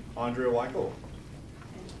evaluation, Andrea Weichel,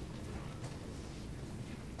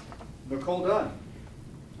 Nicole Dunn,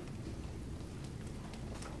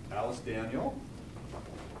 Alice Daniel,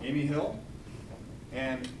 Amy Hill,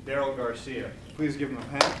 and Daryl Garcia. Please give them a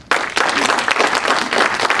hand.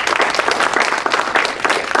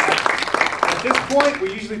 At this point,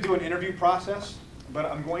 we usually do an interview process, but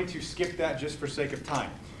I'm going to skip that just for sake of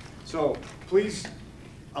time. So please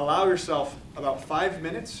allow yourself about 5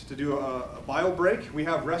 minutes to do a bio break. We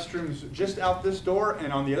have restrooms just out this door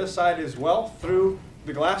and on the other side as well through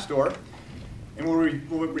the glass door. And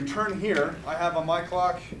we'll return here. I have on my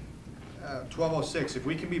clock 12:06. If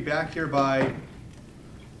we can be back here by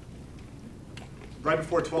right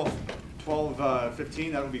before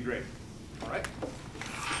 12:15, that would be great. All right?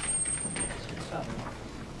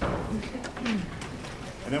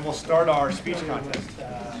 And then we'll start our speech contest.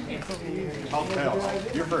 Alex,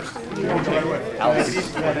 you're first. Right away. Alex,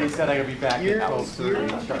 they said I would be back at 12:30.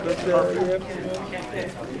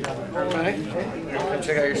 Perfect.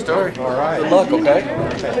 Check out your story. All right. Good luck, okay?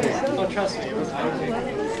 Oh, trust me.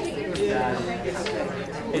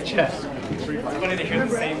 It's just, I wanted to hear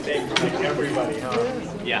the same thing from like everybody, huh?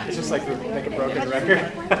 Yeah. It's just like a broken record.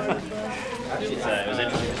 It was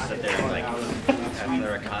interesting to sit there and like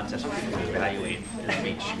after a contest where people evaluate your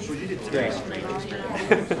speech. It's a very strange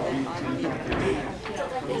experience.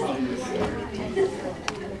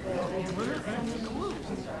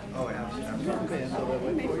 Oh, absolutely. Okay, so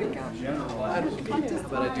I don't compete,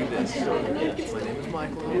 but I do this. My name is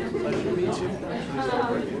Michael. Pleasure to meet you.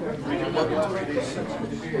 Welcome to today's show.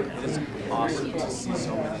 It is awesome to see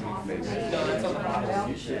so many new faces.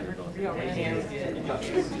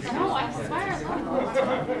 No, I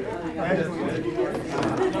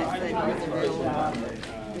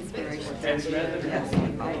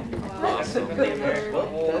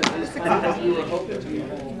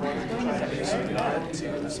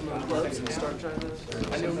To some of the clubs and start trying to,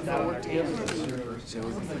 I know we've all worked together, so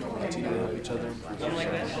we can help each other.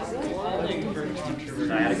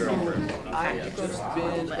 I had a girlfriend. I've just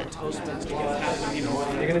been a Toastmaster.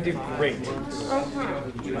 You're going to do great.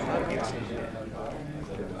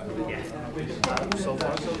 So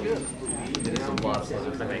far, so good. It is a lot of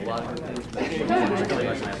fun. A lot of things that people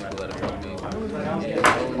that have helped me.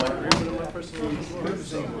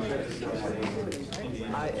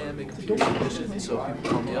 I am a computer technician, so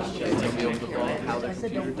people call me up, they tell me over the phone how their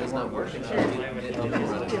computer does not work and how to get it up and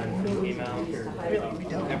running.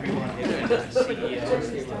 I've been here,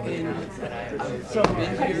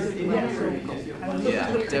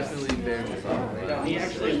 yeah, definitely very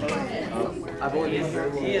I've only been here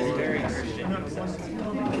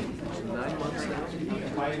 9 months now.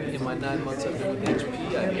 In my 9 months I've been with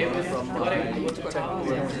HP, I came from my technical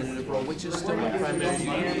representative role, which is still my primary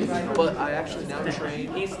duty, but I actually now train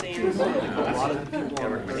a lot of the people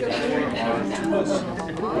on our tools.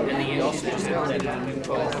 And we also just implemented a new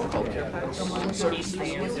program called Care Packs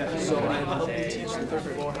services. So I am helping teach the third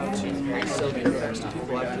floor how to sell Care Packs to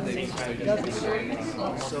people after they've used their units.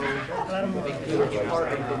 So a good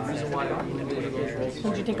part of the reason why I'm moving into those roles.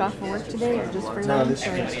 Did you take off for work today or just for lunch?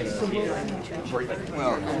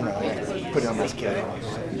 Well, put it on my schedule.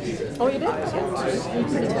 Oh, you did?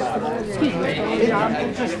 Excuse me.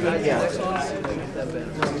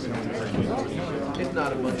 If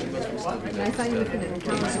not a bunch of us will still be I there. saw you looking at the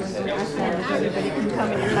calendar and I said if everybody can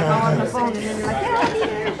come and you're like all on the phone and then you're like, yeah, I'm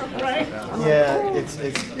here. Right? Yeah, it's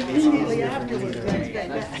easier for me to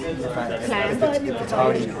if it's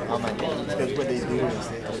already on my day. Because what they do is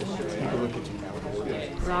people look at you now.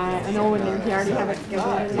 Right, I know when you already have it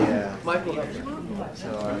scheduled. Yeah. Michael, So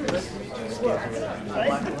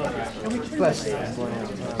plus, I'm going out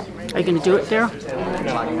of town. Are you going to do it, Daryl?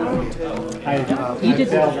 You did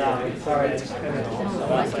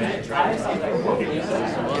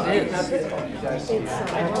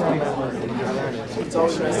it's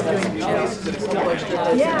always nice to have some chances that it's still like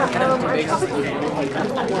Yeah, I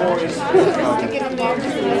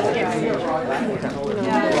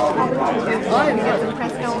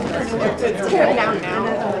Tear it down now.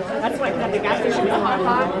 That's why I had the gas station was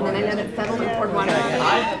hot, and then I let it settle and poured water on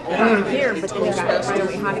it. Here, but then it got right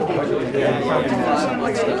away hot again.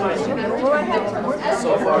 Well, I had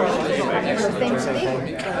So far, the same thing. So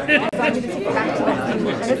I need to take it back to them.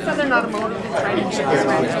 And it's Southern Automotive, it's right in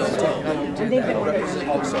Rancho. And they've been working on it.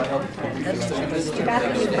 Too bad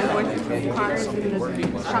because they're going through cars and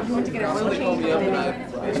shopping to get a oil change.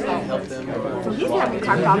 So he's having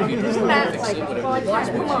car problems. Isn't that like, well, I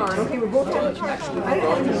can't, come on. Okay, we're both having car problems. I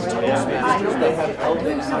don't know.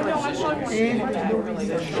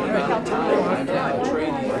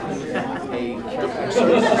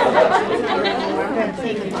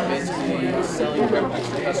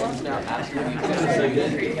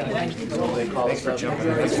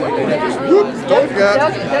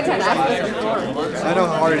 I know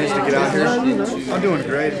how hard it is to get out here. I'm doing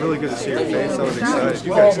great. Really good to see your face. I was excited.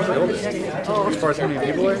 You guys killed it. As far as how many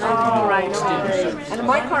people are here? Oh, right. And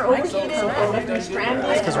my car overheated and left me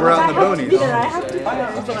stranded. Because we're out in the boonies. I have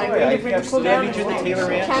to so I really bring the cool down and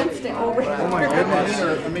chance to over. Oh my goodness.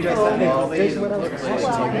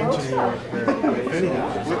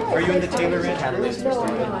 Are you in the Taylor Ranch?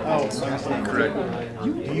 Oh, correct.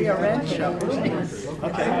 Yeah, Rancho.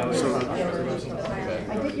 Okay.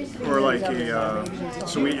 Or like a,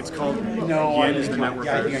 it's called YEN is the network.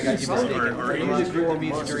 Our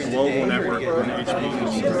global network on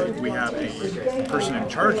HB. We have a person in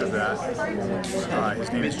charge of that. His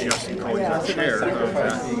name is Justin Cole. He's our chair of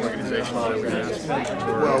that organization.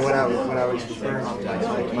 Well, what I was referring to,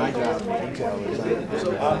 like my job in retail is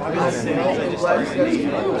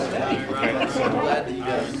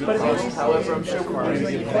however, I'm sure we're going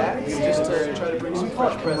to get back just to try to bring some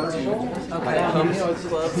fresh breath to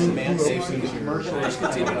clubs and mandates and just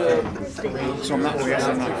continue to. So I'm not familiar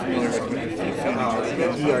with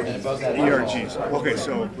ERGs. Okay,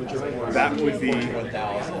 so that would be of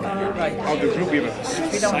the group. We have a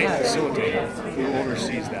site facilitator who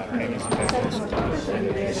oversees that.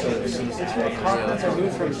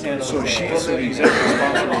 So the executive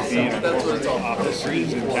responsibility in a corporate office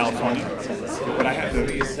is in California. But I have to,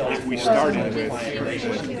 if we started with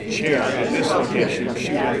the chair at this location,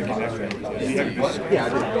 she would connect with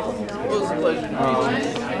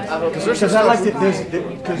because I like to,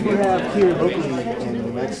 because we have here locally in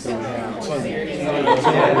New Mexico, we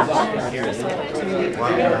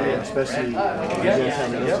have especially you guys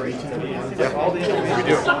have an SRE team. Yeah, we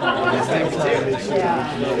do.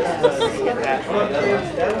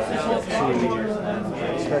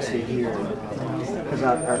 Especially here. Because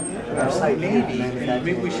our site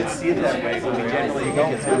maybe we should see it that way, but we generally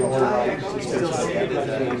don't have a whole lot. So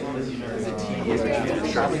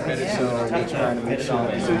we're trying to make sure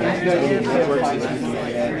that networks as we can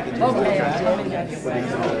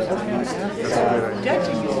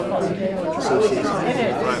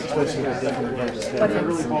especially with different events.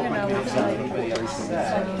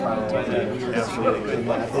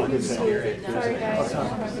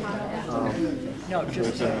 No,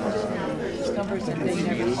 just numbers that they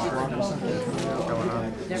never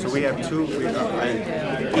So we have two,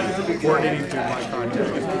 coordinating through my contact,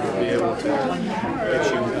 we'll be able to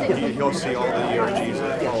get you, he'll see all the ERGs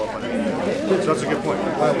and follow up on it. So that's a good point.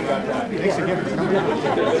 Thanks again for coming.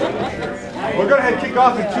 We're going to kick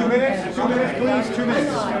off in 2 minutes. 2 minutes, please. 2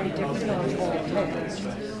 minutes.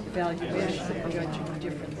 Evaluation of judging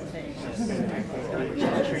different things.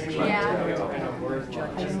 Yeah.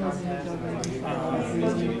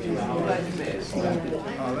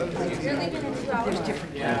 There's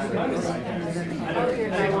different Do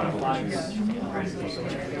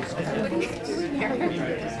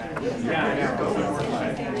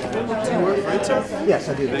you work for Intel? Yes,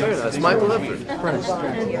 I do. Very nice. Michael Hufford.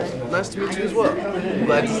 Nice to meet you as well.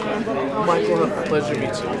 Glad to Michael Hufford. Pleasure to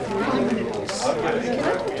meet you.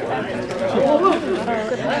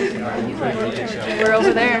 We're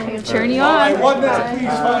over there cheering you on. 1 minute,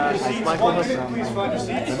 please find your seats. 1 minute, please find your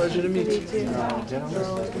seats. Pleasure to meet you.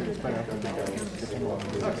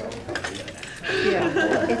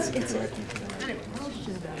 Yeah, it's a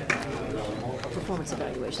performance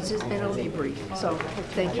evaluations, and it'll be brief. So,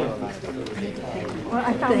 thank you. Well,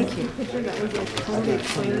 I found thank you. Picture that was like totally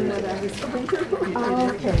explaining what I was going through. Oh,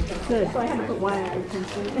 okay, good. So I had to put why I was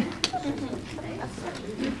concerned.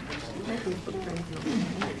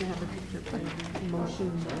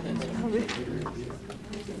 Emotion.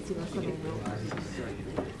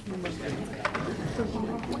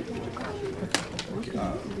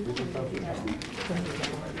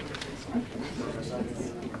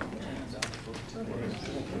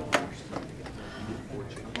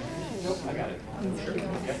 Nope, I got it.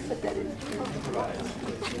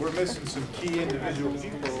 We're missing some key individual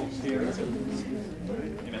people here.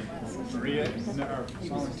 Maria, our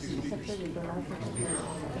solid two speakers.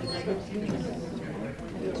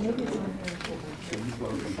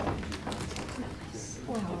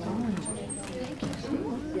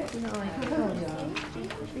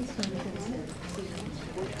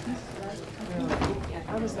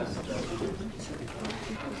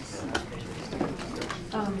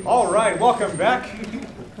 All right, welcome back.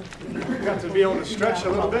 Got to be able to stretch a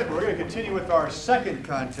little bit. We're going to continue with our second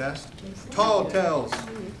contest, Tall Tales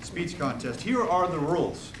Speech Contest. Here are the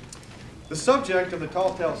rules. The subject of the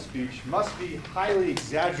Tall Tales speech must be highly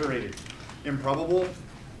exaggerated, improbable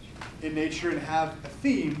in nature, and have a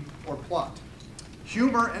theme or plot.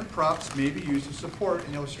 Humor and props may be used to support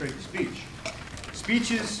and illustrate the speech.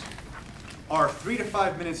 Speeches are 3 to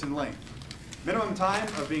 5 minutes in length. Minimum time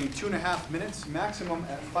of being 2.5 minutes, maximum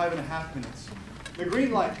at 5.5 minutes. The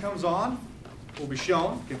green light comes on, will be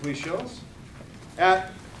shown, complete shows,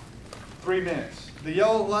 at 3 minutes. The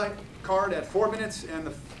yellow light card at 4 minutes and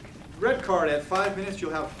the red card at 5 minutes.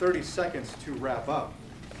 You'll have 30 seconds to wrap up.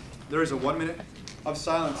 There is a 1 minute of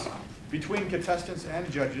silence between contestants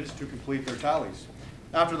and judges to complete their tallies.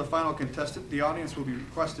 After the final contestant, the audience will be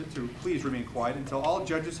requested to please remain quiet until all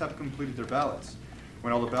judges have completed their ballots.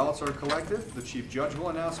 When all the ballots are collected, the chief judge will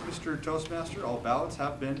announce, Mr. Toastmaster, all ballots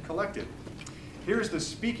have been collected. Here's the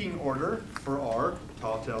speaking order for our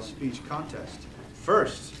Tall Tale Speech Contest.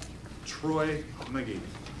 First, Troy McGee.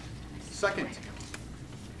 Second,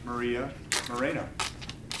 Maria Moreno.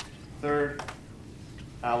 Third,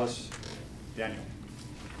 Alice Daniel.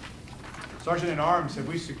 Sergeant at Arms, have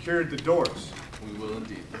we secured the doors? We will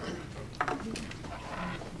indeed.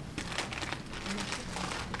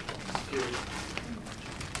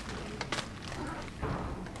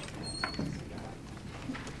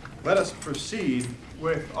 Let us proceed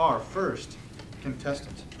with our first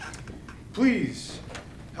contestant. Please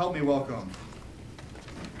help me welcome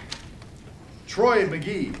Troy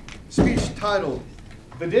McGee, speech titled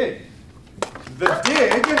The Dig. The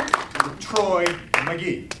Dig with Troy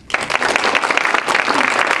McGee.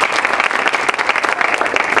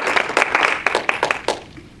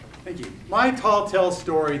 Thank you. My tall tale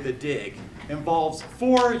story, The Dig, involves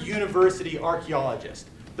 4 university archaeologists.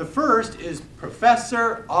 The first is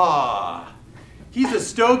Professor Ah. He's a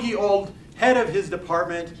stogie old head of his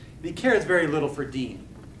department, and he cares very little for Dean.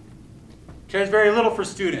 Cares very little for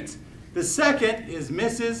students. The second is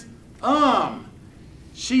Mrs.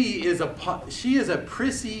 She is a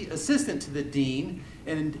prissy assistant to the dean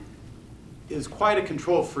and is quite a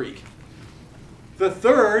control freak. The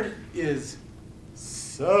third is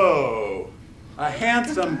a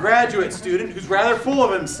handsome graduate student who's rather full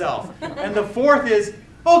of himself. And the fourth is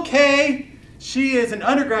she is an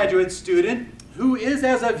undergraduate student who is,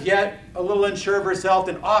 as of yet, a little unsure of herself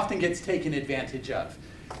and often gets taken advantage of.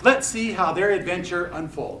 Let's see how their adventure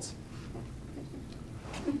unfolds.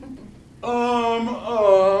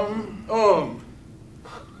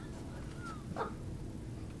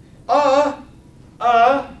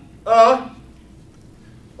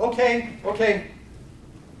 Okay. Okay.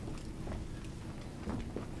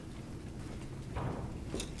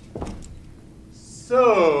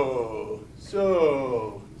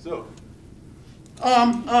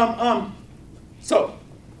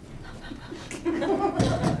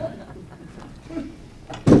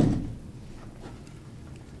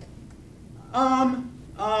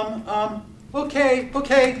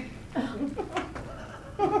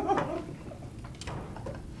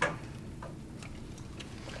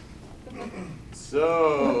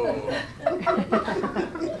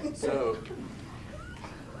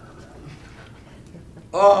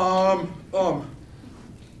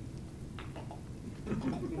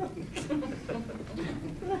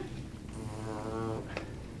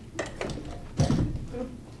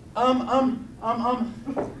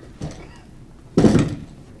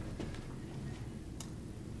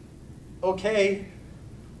 Okay.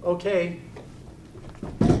 Okay.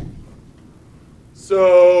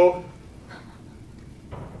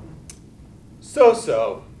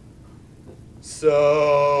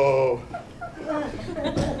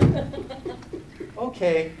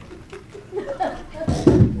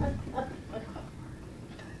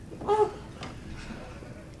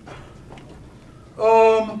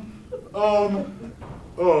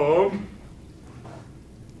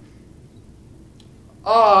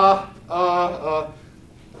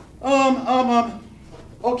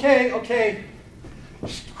 Okay.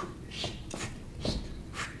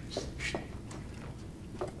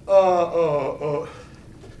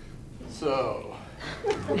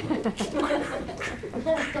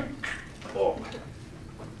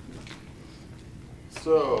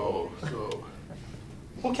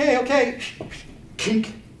 Okay.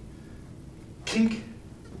 Kink.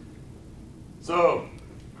 So.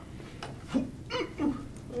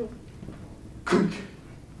 Kink.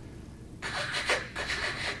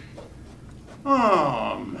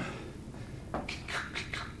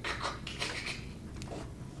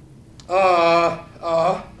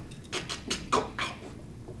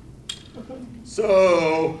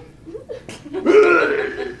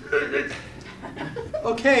 So.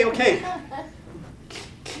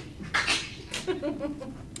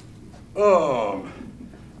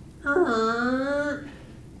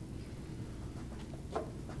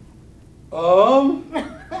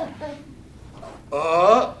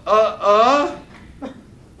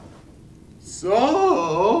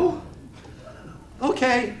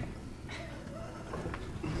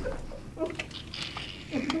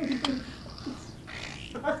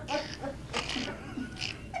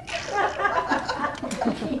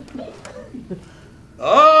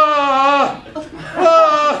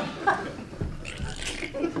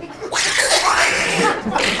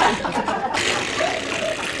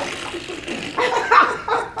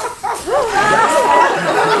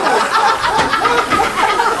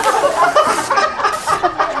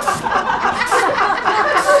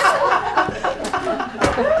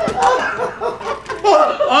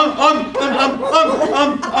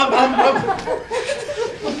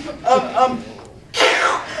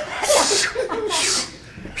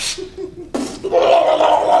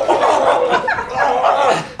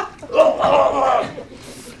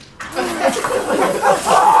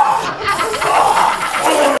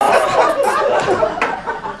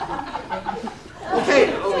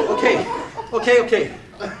 Okay.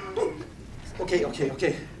 So. Okay.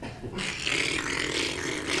 Okay.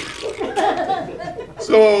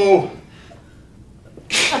 So.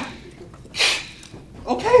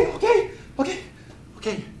 Okay.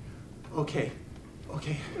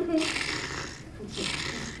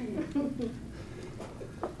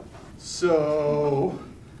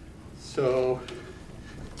 So.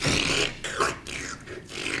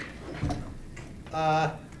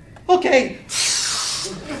 Okay.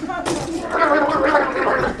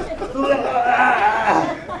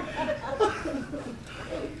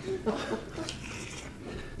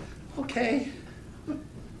 Okay.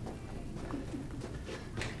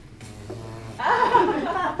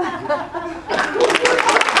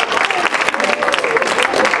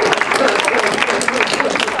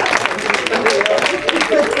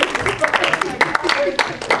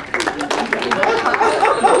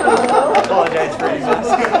 Apologize for any mess.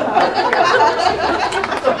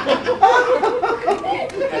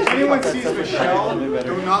 If anyone sees Michelle,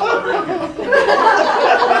 do not let her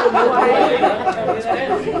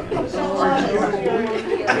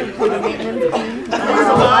Please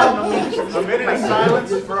allow a minute of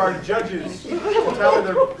silence for our judges to tell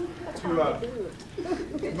their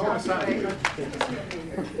moment of silence.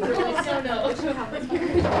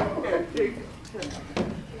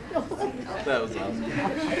 That was awesome.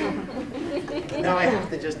 Now I have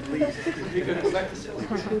to just leave. You can expect to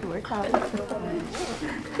Good workout.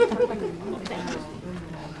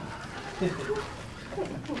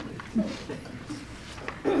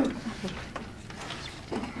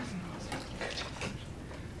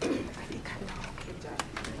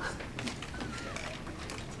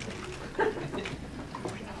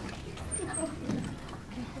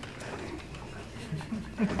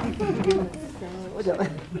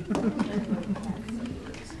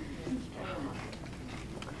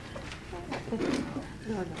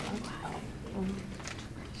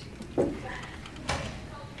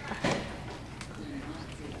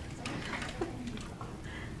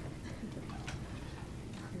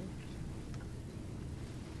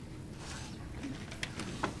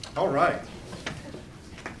 All right.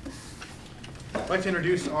 I'd like to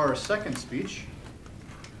introduce our second speech,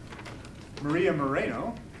 Maria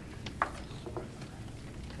Moreno.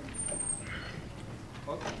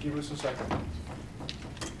 Oh, give us a second.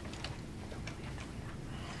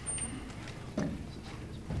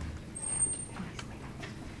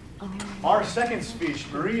 Our second speech,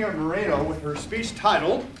 Maria Moreno, with her speech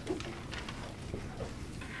titled,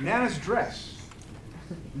 Nana's Dress.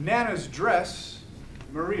 Nana's Dress,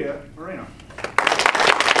 Maria Moreno.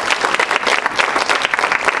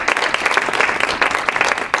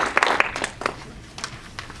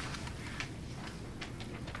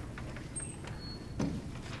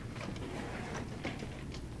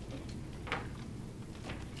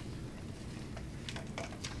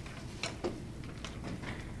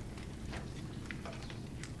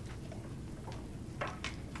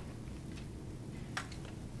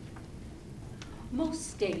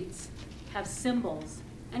 Most states have symbols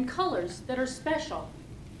and colors that are special.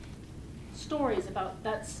 stories about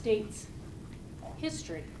that state's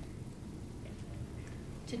history.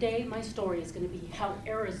 Today, my story is going to be how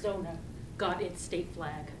Arizona got its state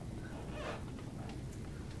flag.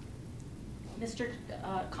 Mr.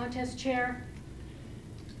 Contest Chair,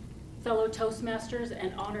 fellow Toastmasters,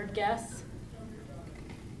 and honored guests,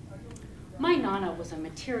 my Nana was a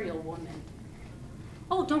material woman.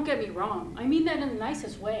 Oh, don't get me wrong. I mean that in the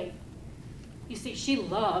nicest way. You see, she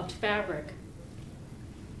loved fabric.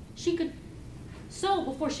 She could sew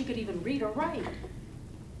before she could even read or write.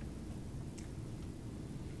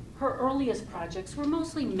 Her earliest projects were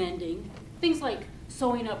mostly mending, things like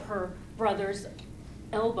sewing up her brother's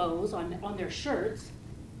elbows on their shirts,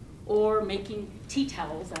 or making tea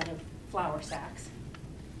towels out of flour sacks.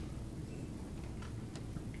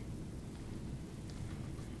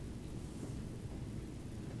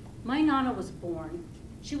 My Nana was born.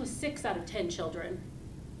 She was 6 out of 10 children.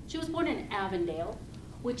 She was born in Avondale,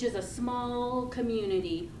 which is a small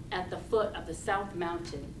community at the foot of the South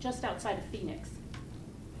Mountain, just outside of Phoenix.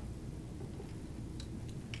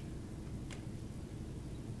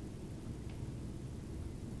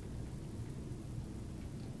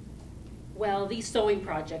 Well, these sewing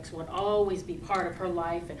projects would always be part of her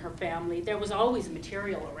life and her family. There was always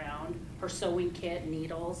material around, her sewing kit,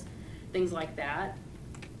 needles, things like that.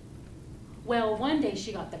 Well, one day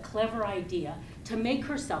she got the clever idea to make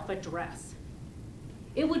herself a dress.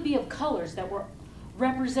 It would be of colors that were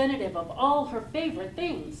representative of all her favorite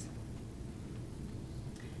things.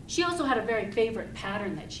 She also had a very favorite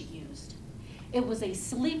pattern that she used. It was a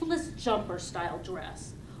sleeveless jumper style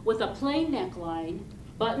dress with a plain neckline,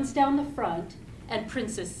 buttons down the front, and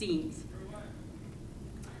princess seams.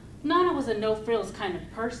 Nana was a no-frills kind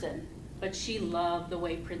of person, but she loved the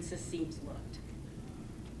way princess seams looked.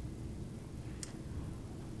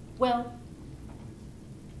 Well,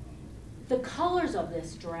 the colors of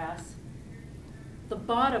this dress, the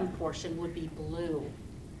bottom portion would be blue,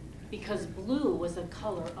 because blue was the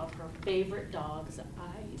color of her favorite dog's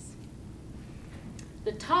eyes.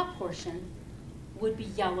 The top portion would be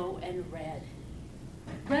yellow and red.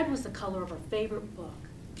 Red was the color of her favorite book,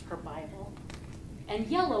 her Bible, and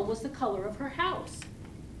yellow was the color of her house.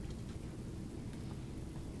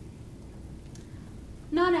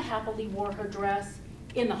 Nana happily wore her dress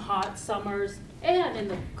in the hot summers and in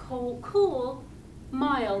the cool,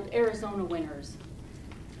 mild Arizona winters.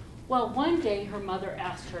 Well, one day her mother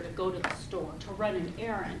asked her to go to the store to run an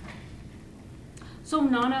errand. So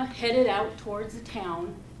Nana headed out towards the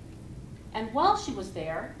town, and while she was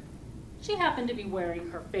there, she happened to be wearing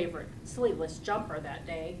her favorite sleeveless jumper that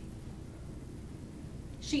day.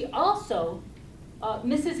 She also,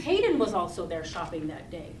 Mrs. Hayden was also there shopping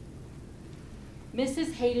that day.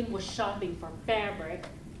 Mrs. Hayden was shopping for fabric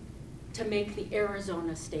to make the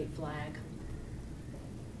Arizona state flag.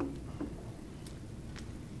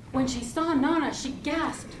 When she saw Nana, she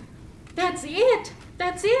gasped, "That's it!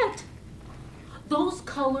 That's it! Those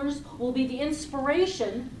colors will be the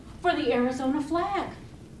inspiration for the Arizona flag."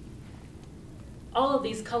 All of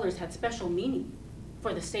these colors had special meaning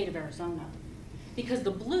for the state of Arizona because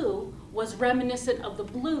the blue was reminiscent of the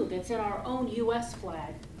blue that's in our own U.S.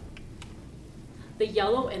 flag. The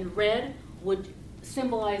yellow and red would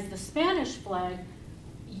symbolize the Spanish flag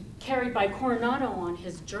carried by Coronado on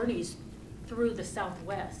his journeys through the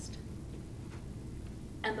Southwest.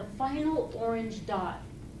 And the final orange dot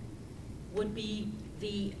would be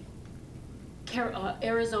the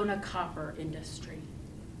Arizona copper industry.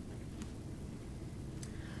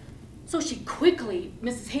 So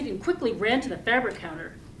Mrs. Hayden quickly ran to the fabric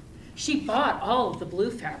counter. She bought all of the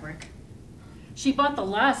blue fabric. She bought the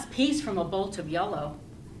last piece from a bolt of yellow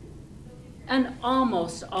and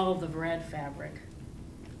almost all of the red fabric.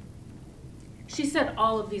 She said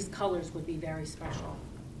all of these colors would be very special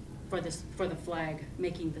for the flag,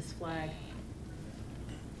 making this flag.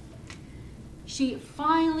 She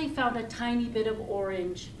finally found a tiny bit of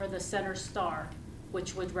orange for the center star,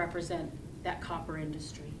 which would represent that copper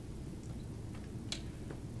industry.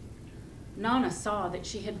 Nana saw that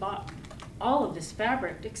she had bought all of this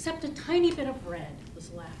fabric except a tiny bit of red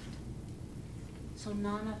was left. So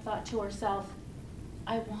Nana thought to herself,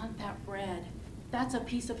 "I want that red. That's a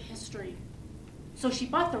piece of history." So she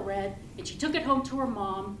bought the red and she took it home to her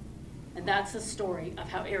mom, and that's the story of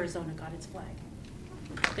how Arizona got its flag.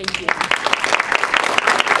 Thank you.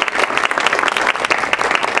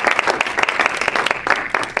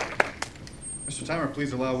 Mr. Timer,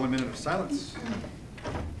 please allow 1 minute of silence.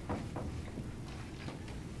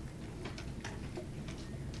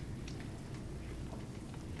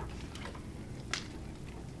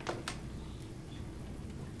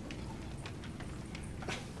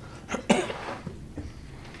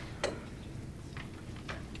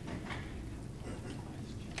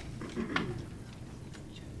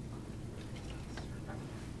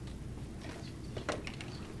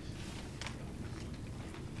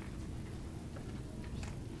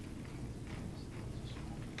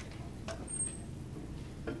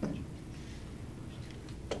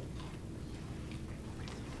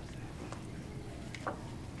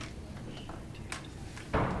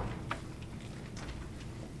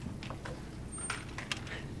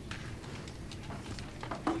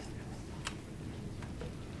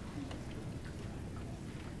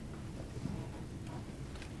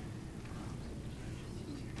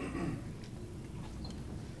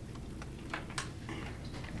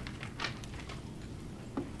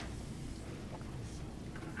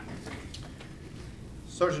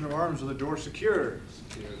 Sergeant of Arms, are the doors secure?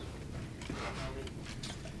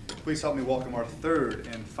 Please help me welcome our third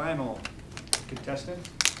and final contestant,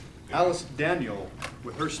 Alice Daniel,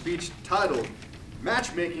 with her speech titled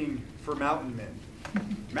Matchmaking for Mountain Men.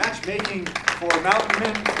 Matchmaking for Mountain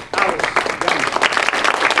Men, Alice Daniel.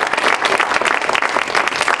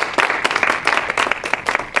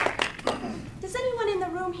 Does anyone in the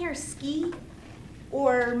room here ski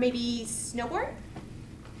or maybe snowboard?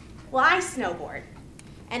 Well, I snowboard,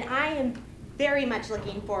 and I am very much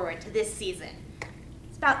looking forward to this season.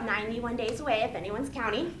 It's about 91 days away, if anyone's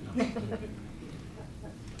counting.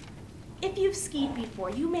 If you've skied before,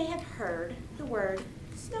 you may have heard the word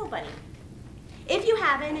snow bunny. If you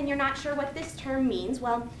haven't and you're not sure what this term means,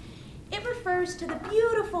 well, it refers to the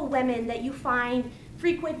beautiful women that you find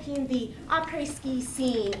frequenting the après-ski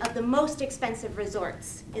scene of the most expensive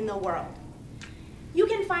resorts in the world. You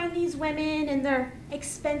can find these women in their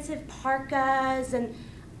expensive parkas and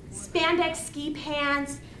spandex ski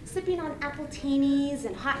pants, sipping on appletinis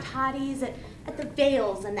and hot toddies at the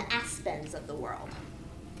Vales and the Aspens of the world.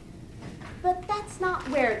 But that's not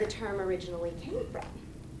where the term originally came from.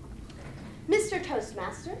 Mr.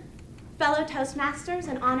 Toastmaster, fellow Toastmasters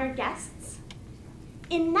and honored guests,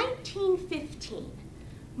 in 1915,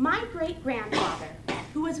 my great-grandfather,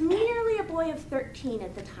 who was merely a boy of 13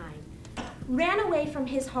 at the time, ran away from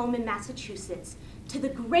his home in Massachusetts to the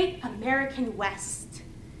great American West.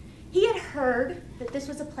 He had heard that this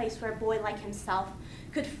was a place where a boy like himself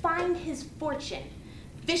could find his fortune,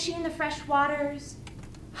 fishing the fresh waters,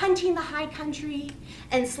 hunting the high country,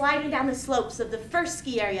 and sliding down the slopes of the first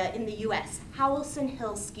ski area in the U.S., Howelson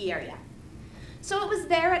Hill Ski Area. So it was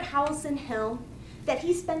there at Howelson Hill that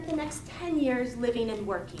he spent the next 10 years living and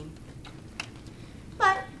working.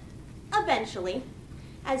 But eventually,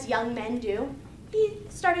 as young men do, he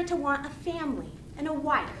started to want a family and a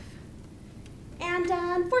wife. And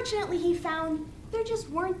unfortunately, he found there just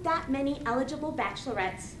weren't that many eligible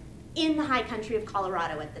bachelorettes in the high country of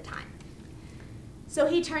Colorado at the time. So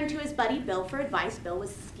he turned to his buddy Bill for advice. Bill was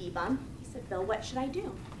a ski bum. He said, "Bill, what should I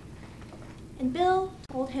do?" And Bill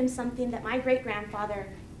told him something that my great-grandfather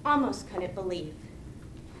almost couldn't believe.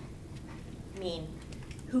 I mean,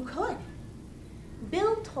 who could?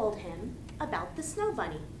 Bill told him about the snow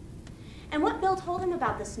bunny. And what Bill told him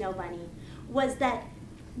about the snow bunny was that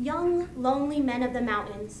young, lonely men of the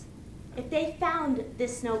mountains, if they found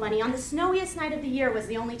this snow bunny on the snowiest night of the year was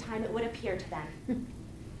the only time it would appear to them,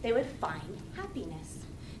 they would find happiness.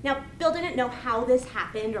 Now, Bill didn't know how this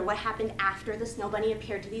happened or what happened after the snow bunny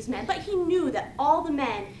appeared to these men, but he knew that all the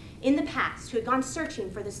men in the past who had gone searching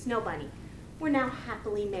for the snow bunny were now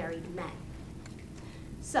happily married men.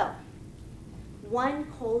 So, one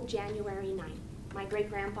cold January night, my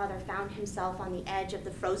great-grandfather found himself on the edge of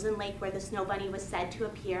the frozen lake where the snow bunny was said to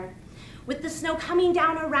appear, with the snow coming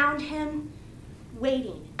down around him,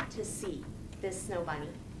 waiting to see this snow bunny.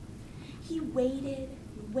 He waited,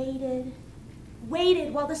 waited,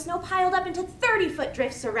 waited while the snow piled up into 30-foot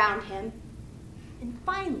drifts around him. And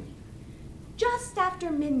finally, just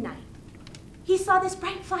after midnight, he saw this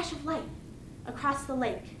bright flash of light across the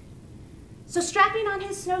lake. So strapping on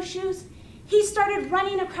his snowshoes, he started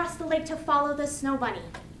running across the lake to follow the snow bunny.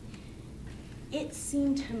 It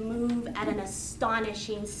seemed to move at an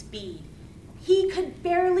astonishing speed. He could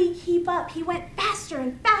barely keep up. He went faster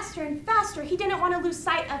and faster and faster. He didn't want to lose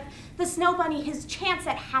sight of the snow bunny, his chance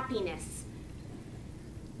at happiness.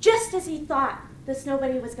 Just as he thought the snow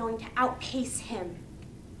bunny was going to outpace him,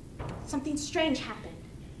 something strange happened.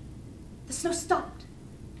 The snow stopped.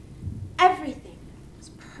 Everything was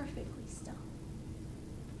perfectly still.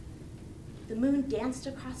 The moon danced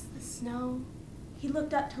across the snow. He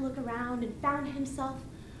looked up to look around and found himself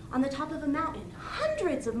on the top of a mountain,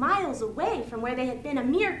 hundreds of miles away from where they had been a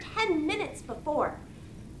mere 10 minutes before.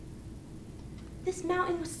 This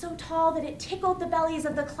mountain was so tall that it tickled the bellies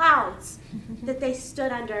of the clouds that they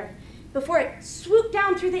stood under before it swooped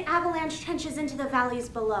down through the avalanche trenches into the valleys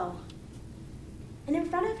below. And in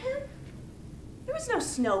front of him, there was no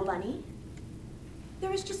snow bunny.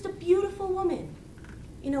 There was just a beautiful woman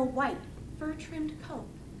in a white, fur-trimmed coat,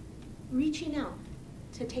 reaching out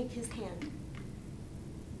to take his hand.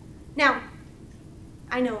 Now,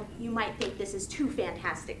 I know you might think this is too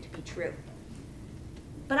fantastic to be true,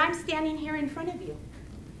 but I'm standing here in front of you,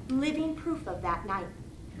 living proof of that night.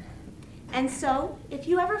 And so, if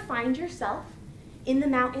you ever find yourself in the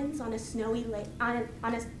mountains on a snowy lake, on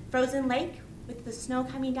a frozen lake with the snow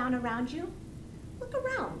coming down around you, look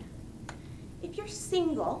around. If you're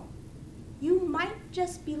single, you might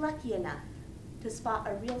just be lucky enough to spot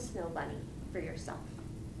a real snow bunny for yourself.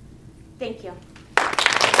 Thank you.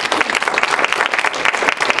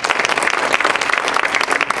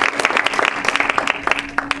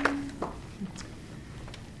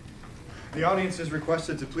 The audience is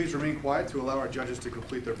requested to please remain quiet to allow our judges to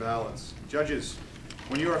complete their ballots. Judges,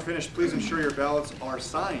 when you are finished, please ensure your ballots are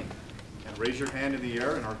signed and raise your hand in the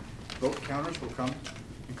air, and our vote counters will come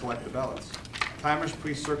and collect the ballots. Timers,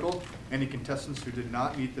 please circle any contestants who did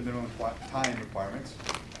not meet the minimum time requirements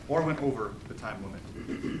or went over the time limit.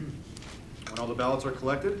 When all the ballots are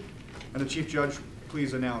collected, and the chief judge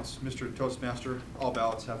please announce, Mr. Toastmaster, all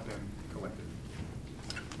ballots have been collected.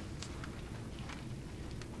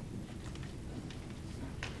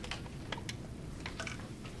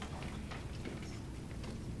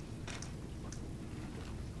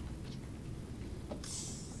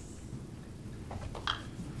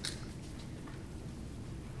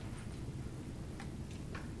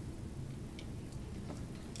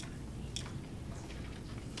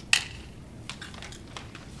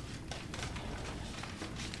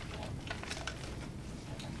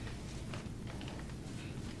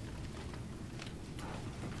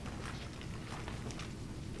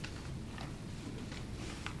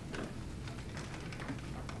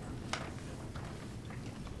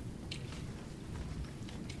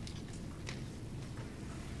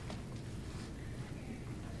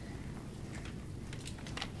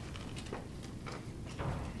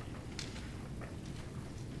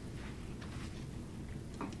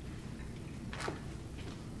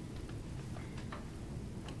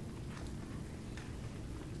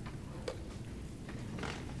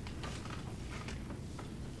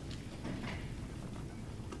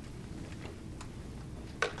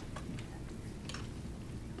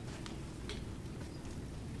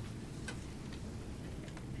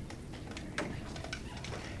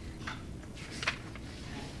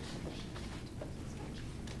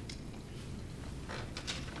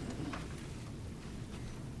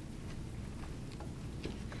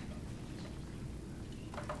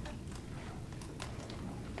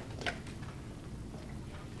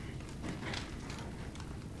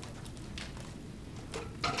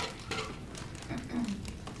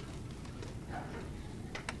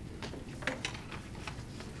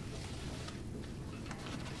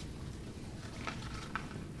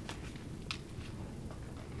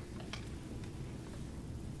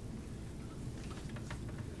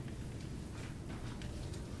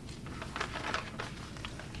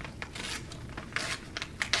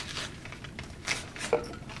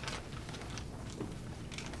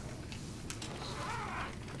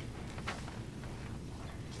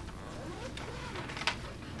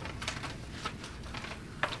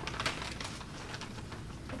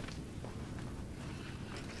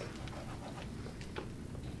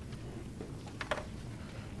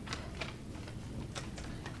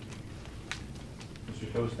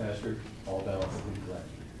 Toastmaster, all ballots have been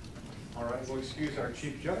collected. All right, we'll excuse our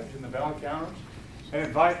chief judge and the ballot counters and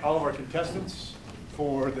invite all of our contestants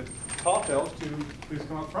for the tall tales to please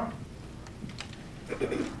come up front.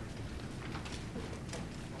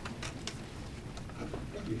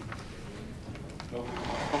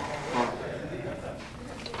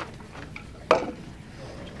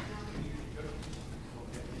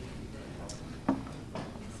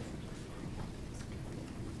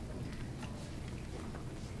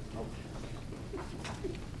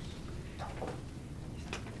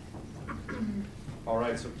 All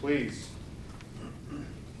right, so please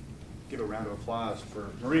give a round of applause for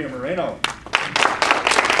Maria Moreno and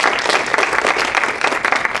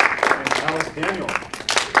Alice Daniel.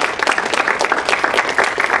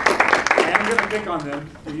 I am going to pick on them.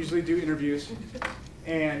 We usually do interviews,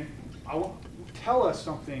 and I want tell us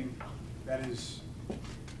something that is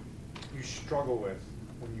you struggle with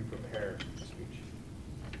when you prepare a speech.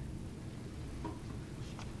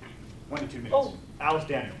 1 to 2 minutes. Oh. Alice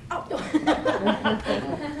Daniel. Oh.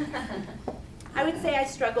 I would say I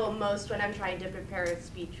struggle most when I'm trying to prepare a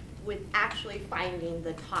speech with actually finding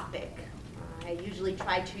the topic. I usually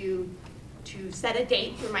try to set a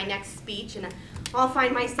date for my next speech, and I'll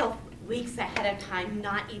find myself weeks ahead of time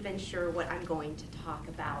not even sure what I'm going to talk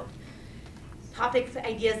about. Topics,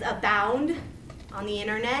 ideas abound on the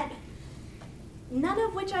internet, none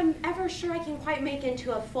of which I'm ever sure I can quite make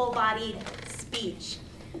into a full-bodied speech.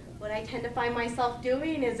 What I tend to find myself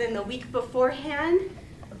doing is in the week beforehand,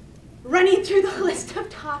 running through the list of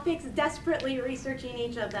topics, desperately researching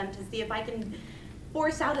each of them to see if I can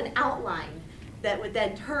force out an outline that would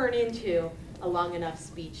then turn into a long enough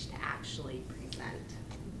speech to actually present.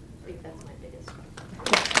 I think that's my biggest struggle.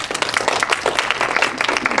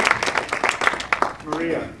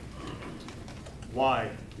 Maria,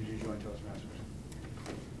 why did you join Toastmasters?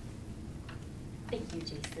 Thank you,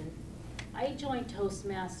 Jason. I joined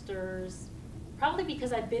Toastmasters probably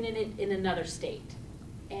because I've been in it in another state.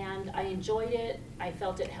 And I enjoyed it. I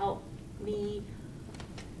felt it helped me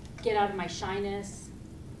get out of my shyness.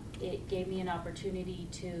 It gave me an opportunity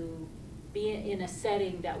to be in a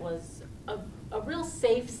setting that was a real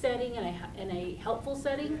safe setting and a helpful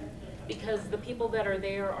setting, because the people that are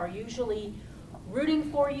there are usually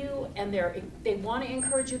rooting for you, and they want to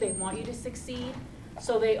encourage you, they want you to succeed.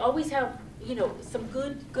 So they always have, you know, some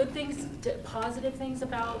good things, positive things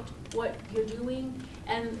about what you're doing.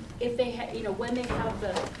 And if they you know, when they have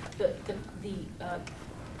the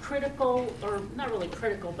critical, or not really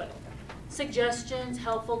critical, but suggestions,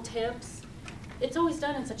 helpful tips, it's always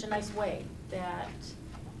done in such a nice way that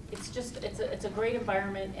it's just, it's a great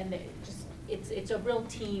environment, and it's a real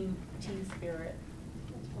team spirit.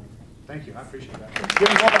 Thank you, I appreciate that. Give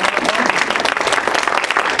me one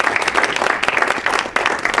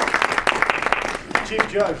more.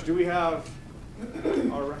 Chief Judge, do we have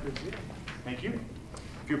our records here? Thank you.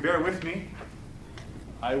 If you bear with me,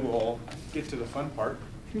 I will get to the fun part.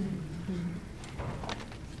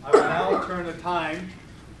 I will now turn the time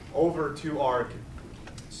over to our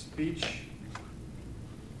speech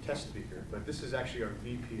test speaker, but this is actually our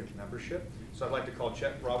VP of membership. So I'd like to call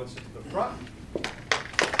Chet Robinson to the front.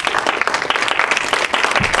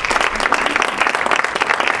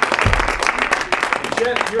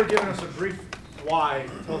 Chet, you're giving us a brief why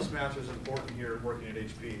Toastmasters is important here working at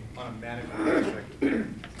HP on a management perspective.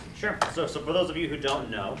 Sure. So for those of you who don't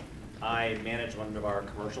know, I manage one of our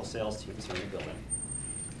commercial sales teams here in the building.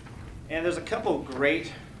 And there's a couple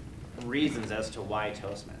great reasons as to why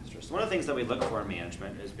Toastmasters. So one of the things that we look for in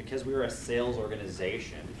management is, because we're a sales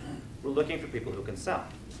organization, we're looking for people who can sell.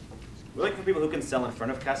 We're looking for people who can sell in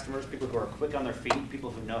front of customers, people who are quick on their feet, people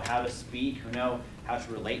who know how to speak, who know how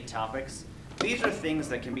to relate topics. These are things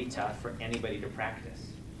that can be tough for anybody to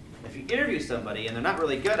practice. If you interview somebody and they're not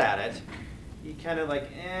really good at it, you kind of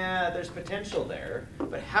like, there's potential there,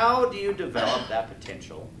 but how do you develop that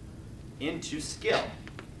potential into skill?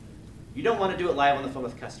 You don't want to do it live on the phone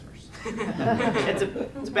with customers. It's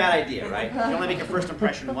a bad idea, right? You only make a first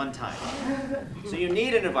impression one time. So you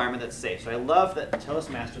need an environment that's safe. So I love that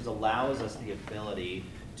Toastmasters allows us the ability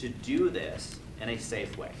to do this in a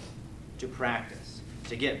safe way, to practice,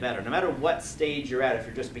 to get better. No matter what stage you're at, if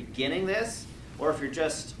you're just beginning this, or if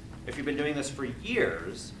you've been doing this for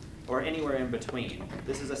years, or anywhere in between,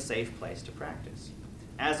 this is a safe place to practice.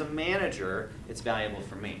 As a manager, it's valuable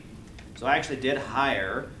for me. So I actually did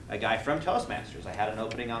hire a guy from Toastmasters. I had an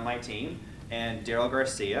opening on my team, and Daryl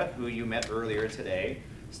Garcia, who you met earlier today,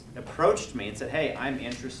 approached me and said, hey, I'm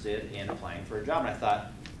interested in applying for a job. And I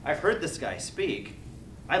thought, I've heard this guy speak.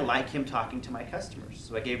 I like him talking to my customers.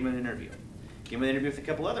 So I gave him an interview. Gave him an interview with a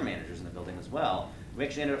couple other managers in the building as well. We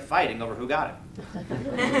actually ended up fighting over who got it.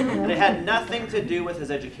 And it had nothing to do with his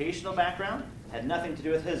educational background, had nothing to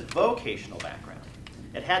do with his vocational background.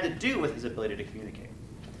 It had to do with his ability to communicate.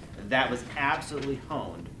 And that was absolutely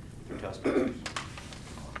honed through Toastmasters.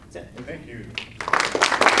 That's it. Thank you.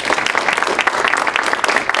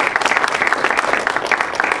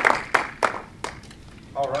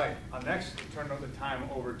 All right, next, turn the time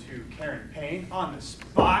over to Karen Payne on the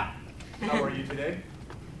spot. How are you today?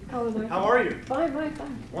 How are you? Fine,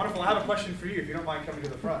 fine. Wonderful. I have a question for you, if you don't mind coming to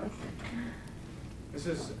the front. This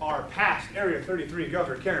is our past Area 33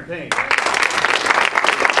 Governor, Karen Payne.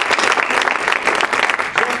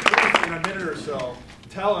 Just briefly, in a minute or so,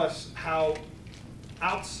 tell us how,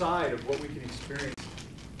 outside of what we can experience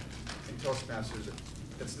in Toastmasters,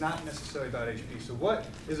 it's not necessarily about HP. So what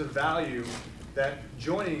is a value that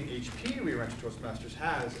joining HP Rancho Toastmasters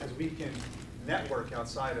has as we can network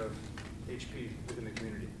outside of HP within the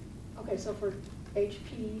community? Okay, so for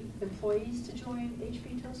HP employees to join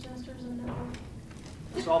HP Toastmasters and network?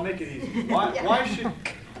 So I'll make it easy. Why should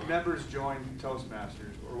members join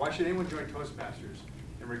Toastmasters, or why should anyone join Toastmasters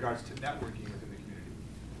in regards to networking within the community?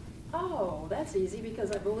 Oh, that's easy,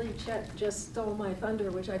 because I believe Chet just stole my thunder,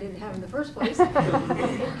 which I didn't have in the first place. It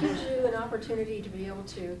gives you an opportunity to be able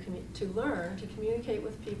to learn, to communicate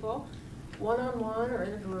with people one-on-one or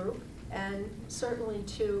in a group, and certainly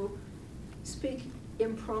to speak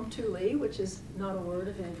impromptuli, which is not a word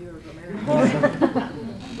if any of you are grammatical.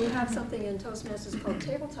 We have something in Toastmasters called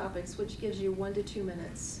Table Topics, which gives you 1 to 2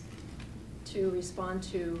 minutes to respond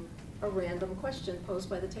to a random question posed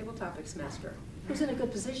by the Table Topics master, who's in a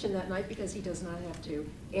good position that night because he does not have to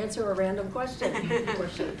answer a random question.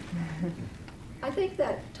 I think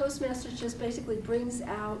that Toastmasters just basically brings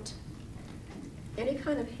out any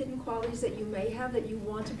kind of hidden qualities that you may have that you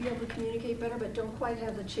want to be able to communicate better, but don't quite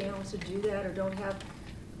have the channel to do that, or don't have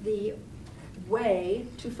the way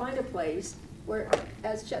to find a place where,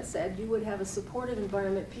 as Chet said, you would have a supportive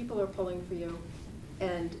environment, people are pulling for you,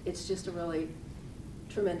 and it's just a really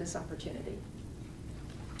tremendous opportunity.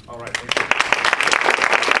 All right, thank you.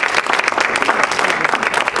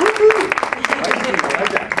 I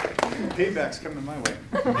like that. Payback's coming my way.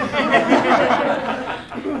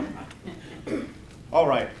 All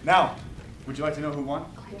right, now, would you like to know who won?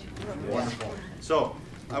 Wonderful. So,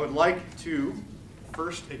 I would like to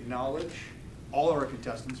first acknowledge all of our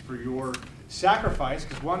contestants for your sacrifice,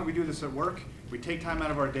 because one, we do this at work. We take time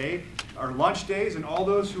out of our day, our lunch days, and all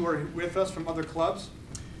those who are with us from other clubs.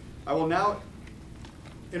 I will now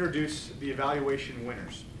introduce the evaluation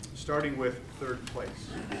winners, starting with third place.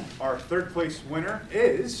 Our third place winner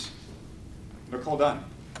is Nicole Dunn.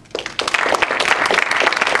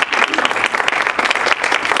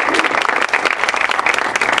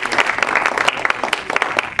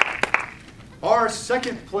 Our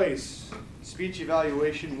second place speech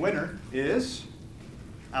evaluation winner is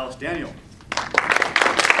Alice Daniel.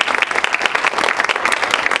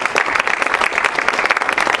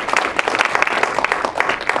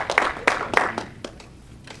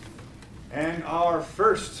 And our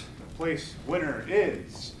first place winner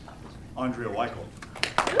is Andrea Weichel.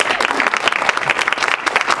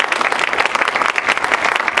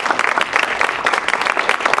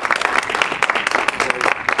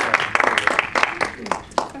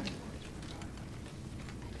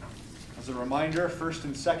 As a reminder, first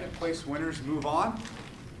and second place winners move on.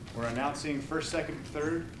 We're announcing first, second, and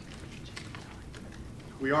third.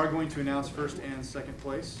 We are going to announce first and second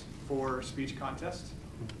place for speech contest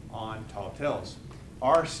on Tall Tales.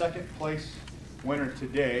 Our second place winner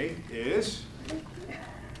today is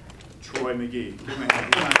Troy McGee. Give him a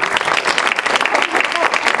hand.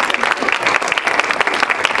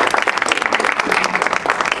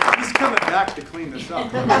 He's coming back to clean this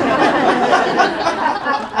up.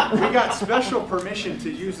 We got special permission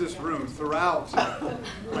to use this room throughout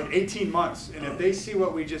like 18 months, and if they see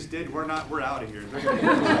what we just did, we're out of here.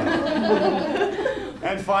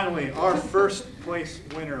 And finally, our first place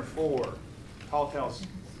winner for Tall Tales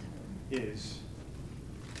is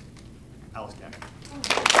Alice Daniel.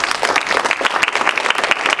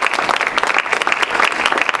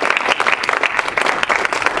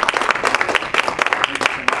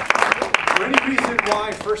 For any reason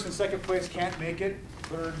why first and second place can't make it,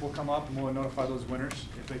 third will come up and we'll notify those winners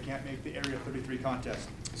if they can't make the Area 33 contest.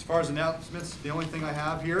 As far as announcements, the only thing I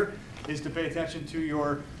have here is to pay attention to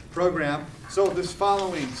your program. So this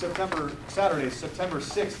following Saturday, September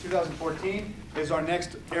 6, 2014, is our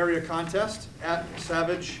next area contest at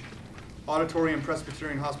Savage Auditorium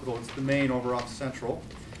Presbyterian Hospital. It's the main over off Central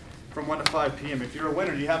from 1 to 5 p.m. If you're a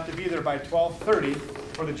winner, you have to be there by 12:30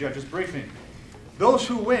 for the judges' briefing. Those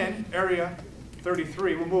who win Area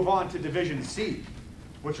 33 will move on to Division C,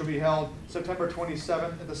 which will be held September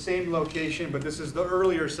 27th at the same location, but this is the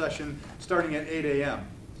earlier session starting at 8 a.m.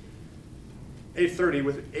 8:30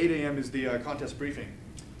 with 8 a.m. is the contest briefing.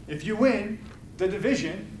 If you win the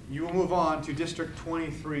division, you will move on to District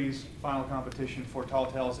 23's final competition for Tall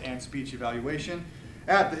Tales and speech evaluation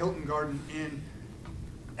at the Hilton Garden in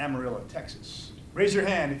Amarillo, Texas. Raise your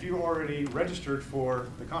hand if you already registered for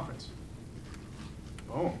the conference.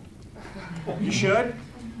 Boom. You should.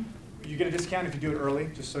 You get a discount if you do it early,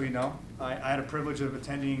 just so you know. I had a privilege of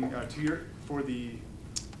attending for the,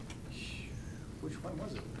 which one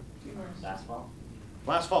was it? Last fall.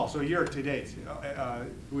 Last fall, so a year to date.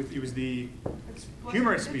 It was the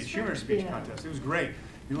humorous speech contest. It was great.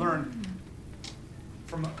 You learned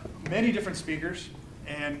from many different speakers,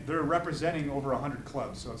 and they're representing over 100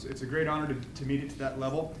 clubs. So it's a great honor to meet it to that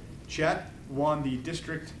level. Chet won the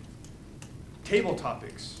district table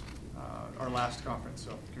topics, our last conference.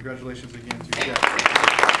 So congratulations again to Chet.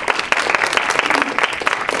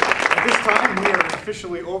 At this time, we are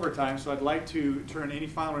officially over time, so I'd like to turn any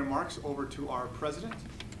final remarks over to our president,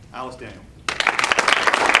 Alice Daniel.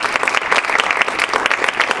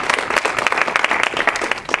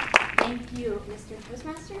 Thank you, Mr.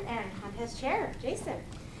 Toastmaster and Contest Chair, Jason.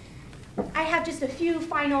 I have just a few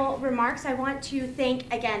final remarks. I want to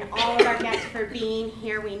thank, again, all of our guests for being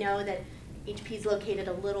here. We know that HP is located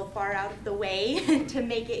a little far out of the way to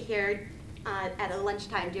make it here at a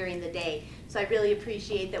lunchtime during the day. So I really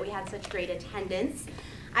appreciate that we had such great attendance.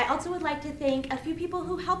 I also would like to thank a few people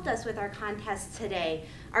who helped us with our contest today.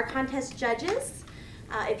 Our contest judges,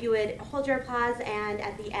 if you would hold your applause and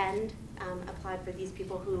at the end applaud for these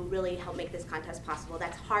people who really helped make this contest possible.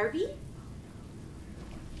 That's Harvey,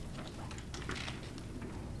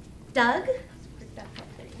 Doug,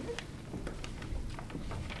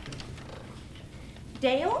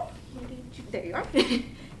 Dale, there you are,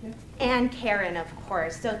 and Karen, of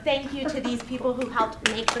course. So thank you to these people who helped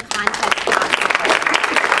make the contest possible.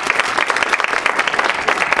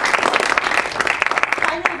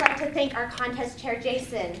 Finally, I'd like to thank our contest chair,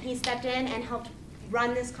 Jason. He stepped in and helped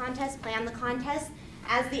run this contest, plan the contest,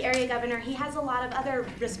 as the area governor, he has a lot of other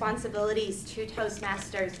responsibilities to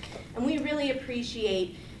Toastmasters, and we really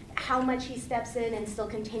appreciate how much he steps in and still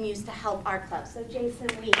continues to help our club. So Jason,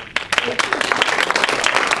 we The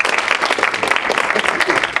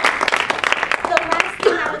last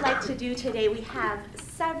thing I would like to do today, we have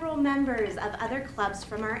several members of other clubs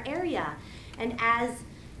from our area, and as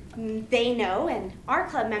they know and our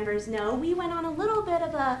club members know, we went on a little bit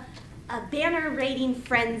of a banner rating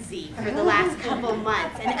frenzy for the last couple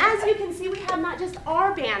months. And as you can see, we have not just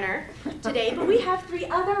our banner today, but we have 3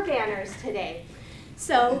 other banners today.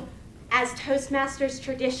 So as Toastmasters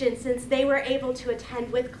tradition, since they were able to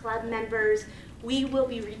attend with club members, we will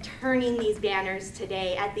be returning these banners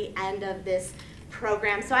today at the end of this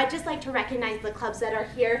program. So I'd just like to recognize the clubs that are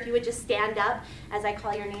here. If you would just stand up as I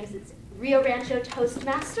call your names. It's Rio Rancho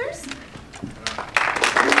Toastmasters.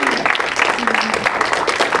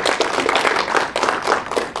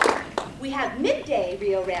 We have Midday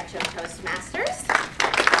Rio Rancho Toastmasters.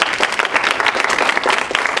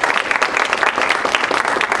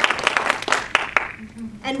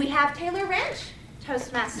 And we have Taylor Ranch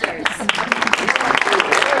Toastmasters.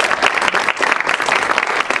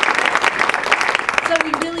 So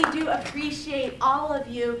we really do appreciate all of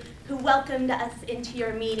you who welcomed us into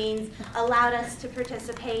your meetings, allowed us to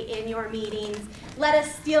participate in your meetings, let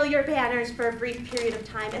us steal your banners for a brief period of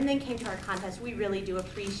time, and then came to our contest. We really do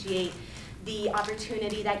appreciate the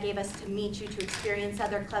opportunity that gave us to meet you, to experience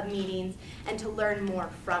other club meetings, and to learn more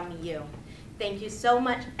from you. Thank you so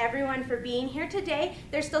much, everyone, for being here today.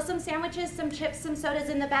 There's still some sandwiches, some chips, some sodas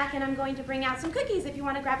in the back, and I'm going to bring out some cookies if you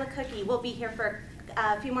want to grab a cookie. We'll be here for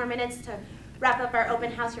a few more minutes to wrap up our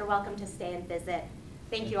open house. You're welcome to stay and visit.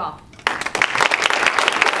 Thank you all.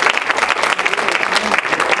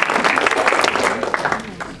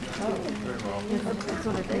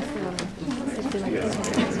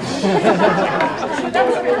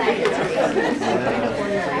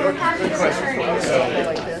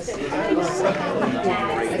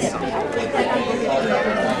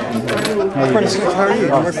 Apprentice, how are you? You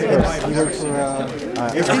work for I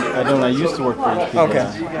don't. I used to work for HP. Okay.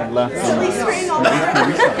 I left.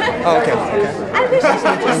 Oh, okay.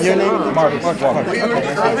 And your name? Mark.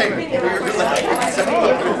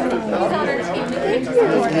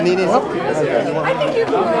 You need any help? I think you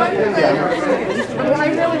can. I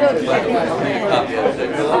really don't.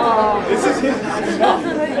 This is his.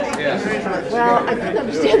 Well, I couldn't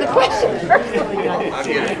understand the question.